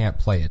 though I can't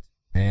play it.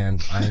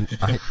 And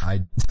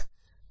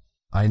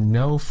I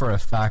know for a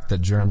fact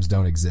that germs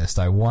don't exist.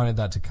 I wanted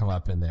that to come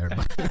up in there,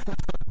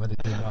 but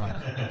it did not.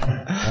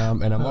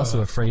 And I'm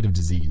also afraid of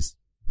disease.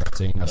 But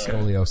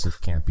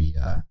scoliosis can't be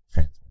transmitted.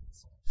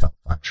 So I felt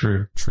fine.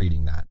 True.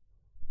 Treating that.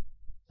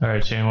 All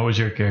right, Shane, what was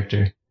your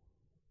character?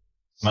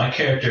 My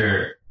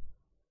character,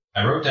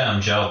 I wrote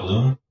down Gel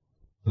Bloom,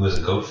 who was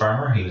a goat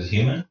farmer. He was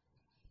human.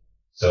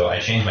 So I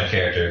changed my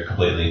character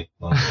completely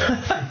when we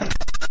started.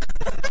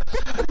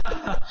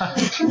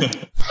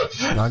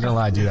 Not gonna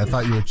lie, dude. I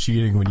thought you were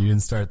cheating when you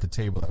didn't start at the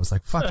table. I was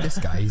like, "Fuck this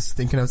guy. He's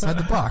thinking outside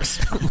the box,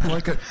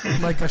 like a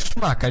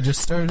schmuck." I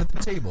just started at the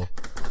table.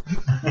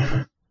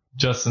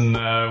 Justin,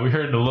 we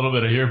heard a little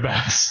bit of your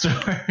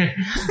backstory.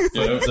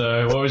 But,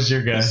 what was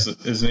your guy?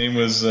 His name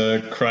was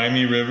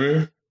Crimey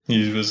River.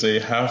 He was a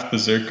half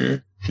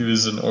berserker. He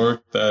was an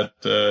orc that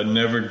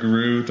never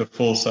grew to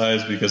full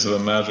size because of a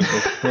magical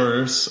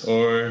curse,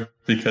 or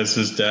because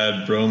his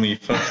dad, Bromy,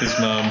 fucked his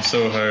mom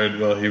so hard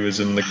while he was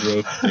in the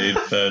growth state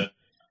that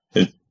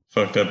it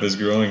fucked up his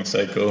growing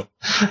cycle.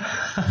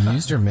 You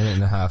used your minute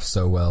and a half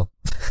so well.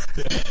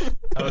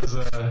 That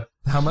was,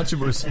 how much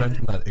of it was spent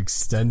on that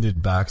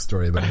extended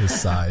backstory about his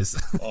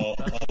size? All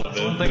of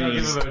one thing I'll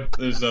give it.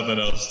 There's nothing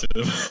else to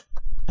him.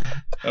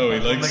 Oh, he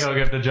one likes... thing I'll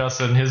give to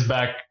Justin, his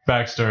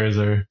backstories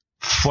are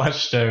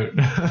fleshed out.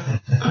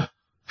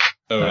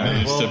 Oh, and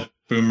he used to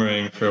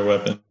boomerang for a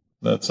weapon.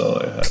 That's all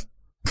I had.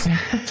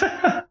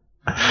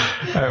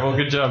 All right, well,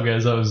 good job,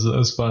 guys. That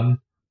was fun.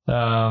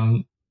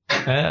 I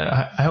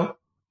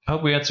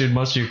hope we answered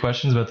most of your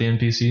questions about the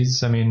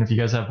NPCs. I mean, if you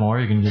guys have more,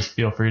 you can just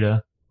feel free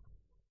to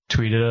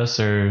tweet at us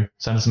or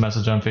send us a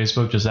message on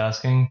Facebook just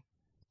asking.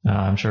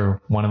 I'm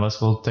sure one of us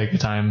will take the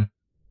time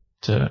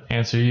to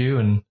answer you.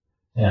 And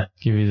Yeah.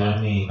 Give you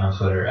Find me on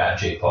Twitter at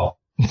Jake Paul.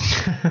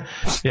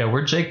 Yeah,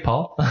 we're Jake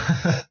Paul.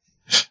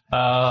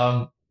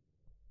 So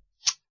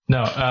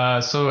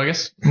I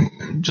guess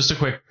just a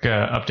quick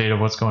update of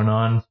what's going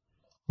on.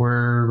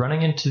 We're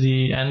running into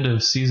the end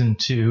of season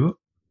 2.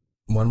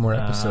 One more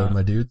episode,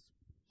 my dudes.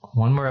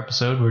 One more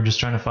episode. We're just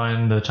trying to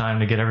find the time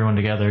to get everyone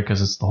together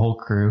because it's the whole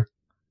crew.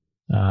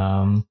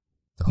 The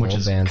which whole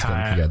is band's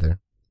getting together.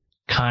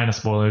 Kind of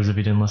spoilers if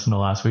you didn't listen to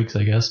last week's,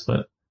 I guess.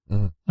 But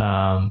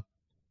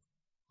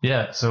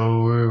yeah,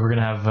 so we're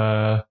gonna have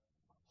a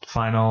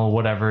final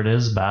whatever it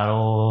is,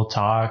 battle,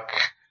 talk,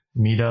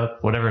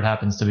 meetup, whatever it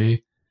happens to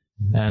be.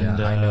 And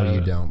yeah, I know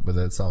you don't, but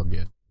that's all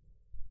good.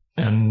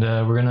 And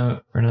we're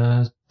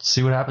gonna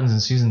see what happens in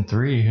season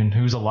 3 and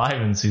who's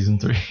alive in season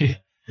 3.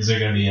 Is there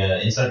going to be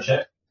an inside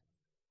check?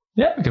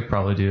 Yeah, we could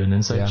probably do an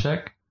insight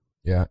check.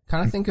 Yeah,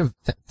 kind of think of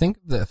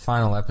the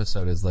final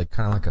episode as like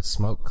kind of like a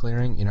smoke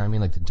clearing. You know what I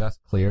mean? Like the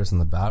dust clears in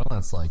the battle, and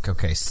it's like,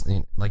 okay,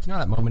 like you know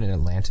that moment in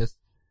Atlantis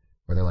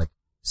where they're like,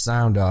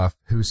 "Sound off,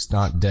 who's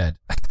not dead?"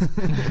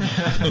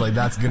 Like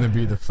that's gonna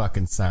be the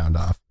fucking sound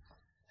off.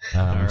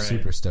 I'm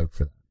super stoked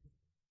for that.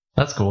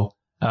 That's cool.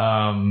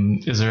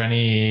 Is there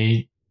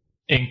any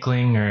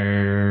inkling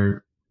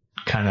or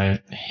kind of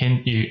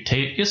hint you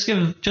take? Just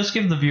give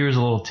the viewers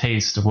a little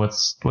taste of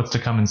what's to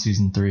come in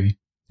season 3.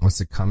 What's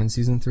to come in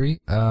season 3?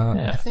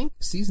 I think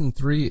season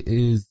 3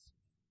 is,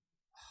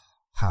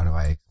 how do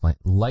I explain?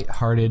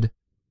 Lighthearted,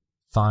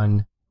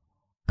 fun.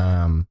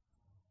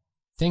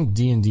 Think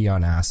D&D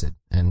on acid,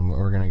 and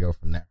we're gonna go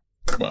from there.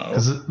 Wow.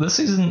 Because this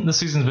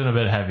season's been a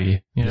bit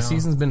heavy. The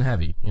season's been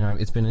heavy. You know,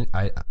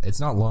 it's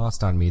not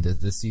lost on me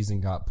that this season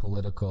got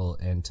political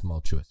and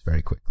tumultuous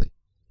very quickly.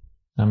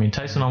 I mean,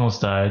 Tyson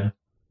almost died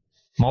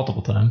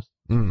multiple times.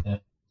 Yeah.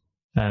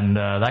 And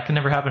that can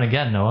never happen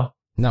again, Noah.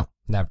 No,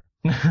 never.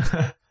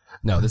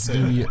 No, I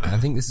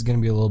think this is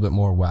gonna be a little bit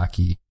more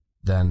wacky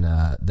than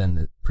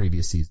the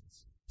previous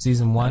seasons.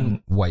 Season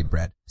 1, white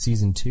bread.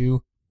 Season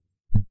 2,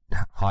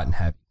 hot and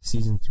heavy.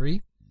 Season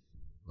 3,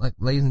 like,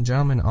 ladies and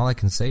gentlemen, all I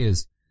can say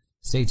is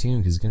stay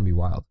tuned because it's gonna be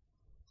wild.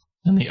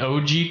 And the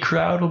OG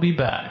crowd will be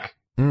back.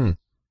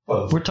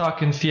 We're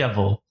talking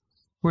Fievel.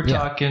 We're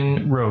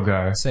talking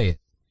Rogar. Say it.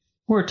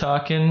 We're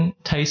talking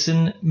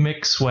Tyson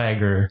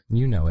McSwagger.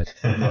 You know it.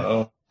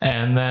 Wow.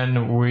 And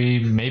then we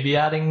may be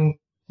adding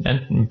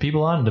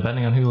people on,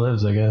 depending on who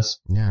lives, I guess.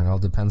 Yeah, it all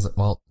depends.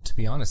 Well, to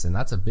be honest, and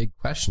that's a big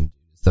question.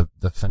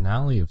 The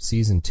finale of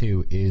season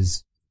 2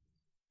 is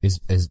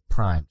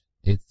primed.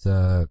 It's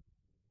I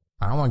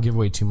don't want to give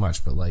away too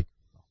much, but like,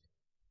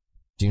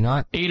 do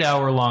not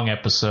 8-hour long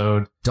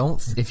episode.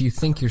 If you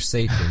think you're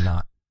safe, you're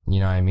not. You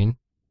know what I mean?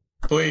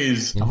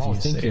 Please. If you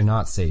think you're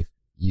not safe,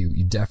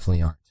 you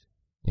definitely aren't.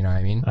 You know what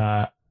I mean?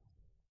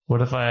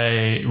 What if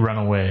I run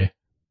away?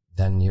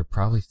 Then you're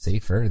probably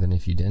safer than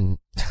if you didn't.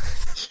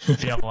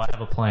 Yeah, well, I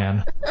have a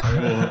plan.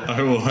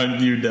 I will hunt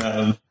you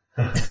down.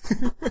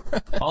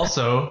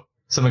 Also,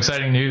 some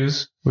exciting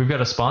news. We've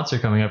got a sponsor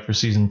coming up for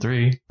season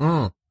 3.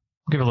 We'll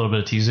give a little bit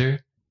of teaser.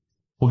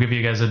 We'll give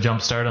you guys a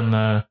jump start on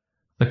the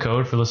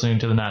code for listening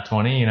to the Nat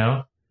 20, you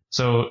know?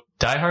 So,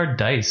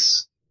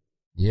 DieHardDice.com.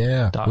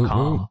 Yeah.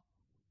 Ooh.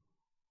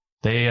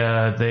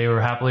 They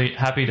were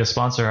happy to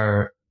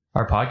sponsor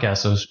our podcast,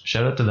 so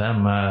shout out to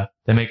them.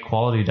 They make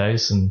quality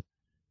dice and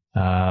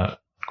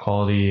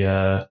quality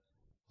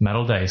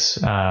metal dice,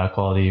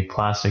 quality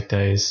plastic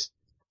dice,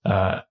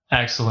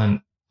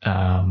 excellent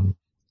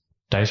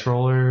dice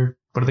roller.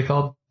 What are they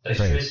called?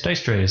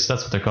 Dice trays.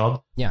 That's what they're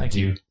called. Yeah. Thank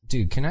you.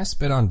 Dude, can I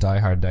spit on Die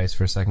Hard Dice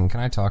for a second? Can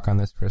I talk on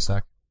this for a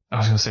sec? I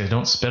was gonna say,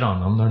 don't spit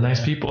on them. They're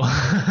nice people.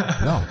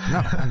 No,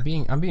 I'm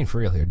being for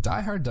real here.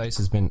 Die Hard Dice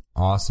has been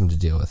awesome to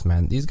deal with,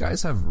 man. These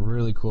guys have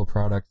really cool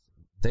products.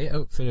 They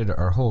outfitted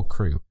our whole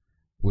crew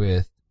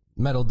with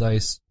metal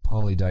dice,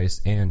 poly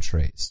dice, and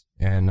trays,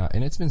 and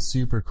it's been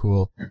super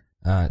cool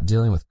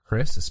dealing with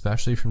Chris,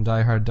 especially from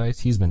Die Hard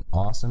Dice. He's been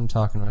awesome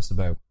talking to us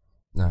about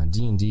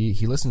D&D.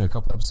 He listened to a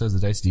couple episodes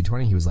of Dice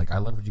D20. He was like, "I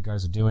love what you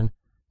guys are doing.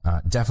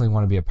 Definitely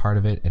want to be a part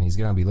of it." And he's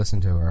gonna be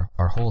listening to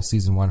our whole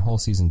season 1, whole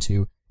season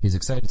 2. He's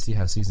excited to see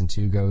how season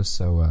 2 goes.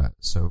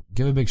 So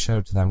give a big shout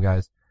out to them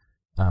guys.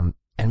 And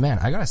man,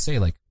 I gotta say,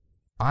 like,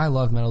 I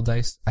love metal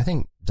dice. I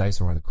think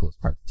dice are one of the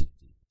coolest parts of D&D,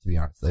 to be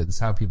honest. It's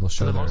how people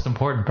show the most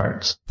important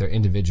parts. Their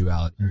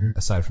individuality,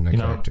 aside from their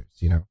characters,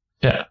 you know?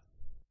 Yeah.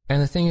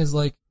 And the thing is,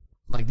 like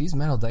these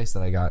metal dice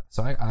that I got,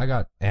 so I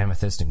got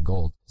amethyst and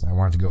gold, because I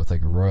wanted to go with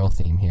like a royal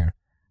theme here.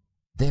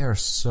 They are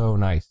so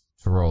nice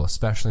to roll,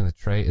 especially in the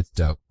tray. It's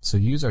dope. So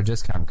use our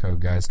discount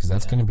code, guys, because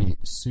that's going to be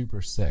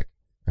super sick.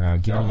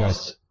 Giving you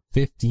guys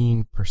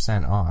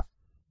 15% off.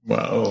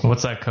 Wow.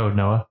 What's that code,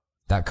 Noah?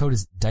 That code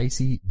is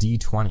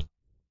DiceyD20.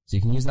 So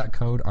you can use that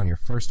code on your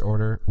first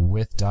order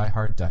with Die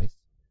Hard Dice.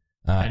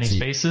 Any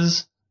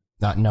spaces?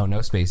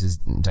 No spaces.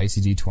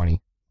 DiceyD20.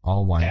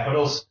 All one.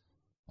 Capitals?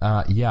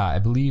 Yeah, I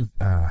believe,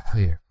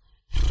 here.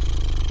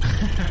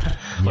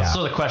 Let's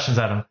throw the questions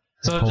at him.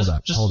 So hold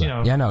up. You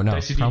know, yeah, no.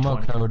 Dicey Promo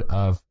D20. code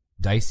of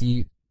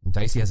Dicey.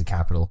 Dicey has a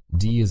capital.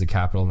 D is a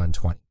capital and then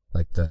 20.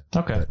 Like the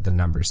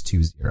numbers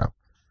 20.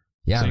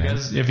 Yeah, So man.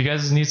 if you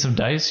guys need some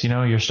dice,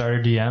 your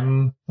starter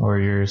DM or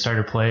your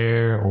starter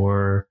player,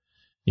 or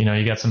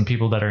you got some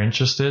people that are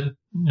interested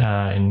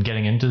in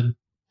getting into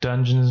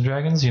Dungeons and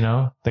Dragons, they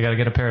got to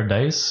get a pair of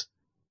dice.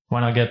 Why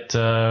not get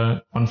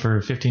one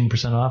for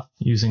 15% off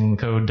using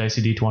the code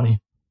DiceyD20?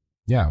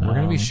 Yeah, we're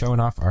going to be showing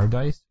off our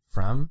dice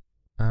from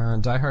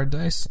Die Hard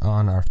Dice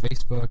on our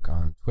Facebook,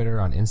 on Twitter,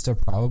 on Insta,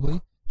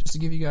 probably, just to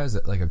give you guys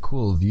like a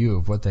cool view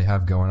of what they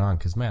have going on.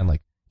 Because man,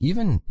 like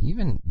even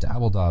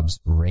Dabbledob's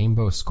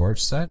Rainbow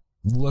Scorch set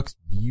looks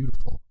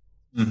beautiful.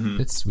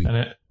 Mm-hmm. It's sweet,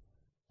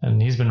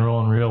 and he's been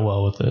rolling real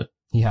well with it.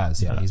 he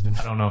has. Yeah, he's been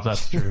I don't know if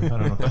that's true.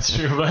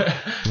 But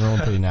rolling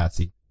pretty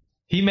nasty.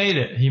 he made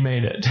it.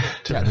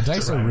 Yeah, the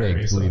dice to are Ryan rigged,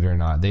 Murray, so. believe it or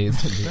not. They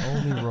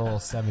only roll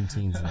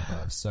 17s and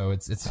above, so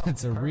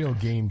it's a real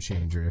game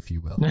changer, if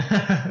you will.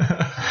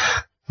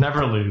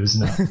 Never lose,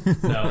 no.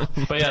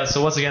 But yeah,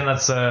 so once again,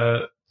 that's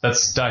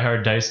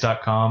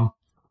dieharddice.com,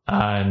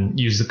 and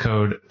use the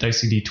code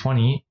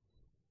DiceyD20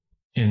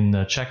 in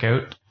the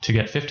checkout to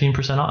get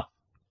 15% off.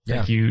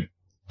 Thank you,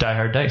 Die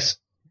Hard Dice.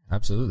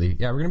 Absolutely.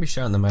 Yeah, we're going to be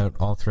shouting them out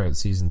all throughout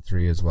season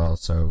 3 as well.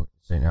 So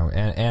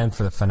and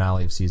for the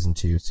finale of season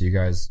 2. So you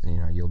guys,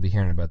 you'll be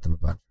hearing about them a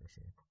bunch for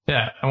sure.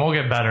 Yeah, and we'll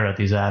get better at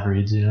these ad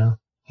reads, All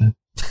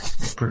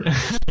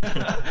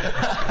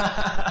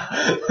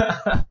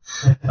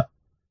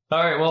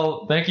right,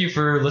 well, thank you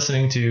for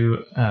listening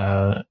to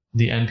the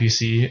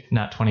NPC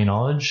Nat 20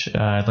 Knowledge.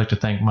 I'd like to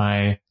thank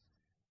my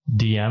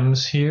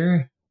DMs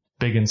here,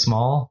 big and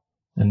small,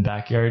 and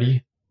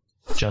backyardy.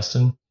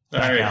 Justin.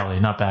 Back All right. alley,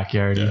 not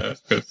backyardy. Yeah, I was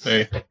gonna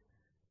say.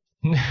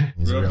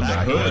 He's a real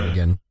Back backward hood.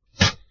 again.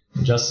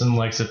 Justin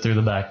likes it through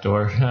the back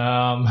door.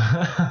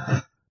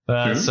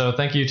 So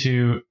thank you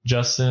to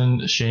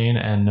Justin, Shane,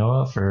 and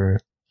Noah for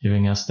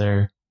giving us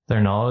their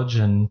knowledge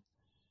and,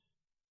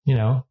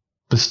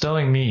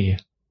 bestowing me,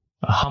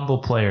 a humble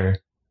player,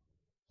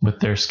 with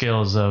their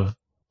skills of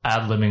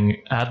ad-libbing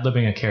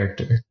a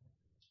character.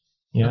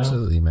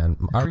 Absolutely, man.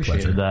 Our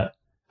Appreciated pleasure. that.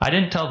 I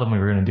didn't tell them we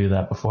were going to do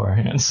that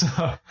beforehand, so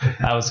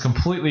I was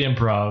completely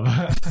improv.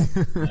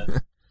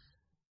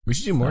 We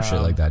should do more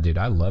shit like that, dude.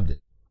 I loved it.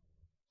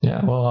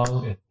 Yeah,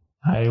 well,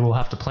 I will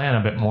have to plan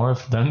a bit more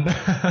then.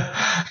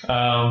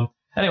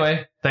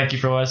 Anyway, thank you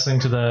for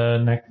listening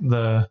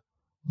to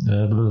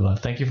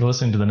thank you for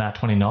listening to the Nat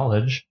 20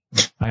 Knowledge.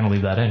 I'm gonna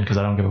leave that in because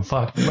I don't give a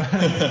fuck.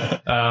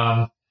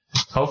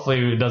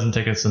 Hopefully, it doesn't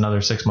take us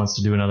another 6 months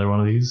to do another one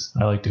of these.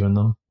 I like doing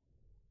them.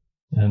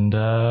 And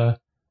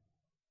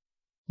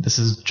this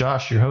is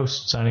Josh, your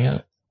host, signing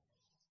out.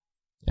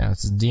 Yeah,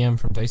 this is DM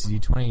from Dicey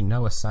D20.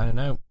 Noah signing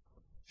out.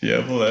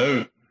 Fievel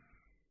out.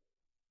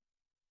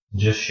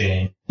 Just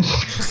Shane.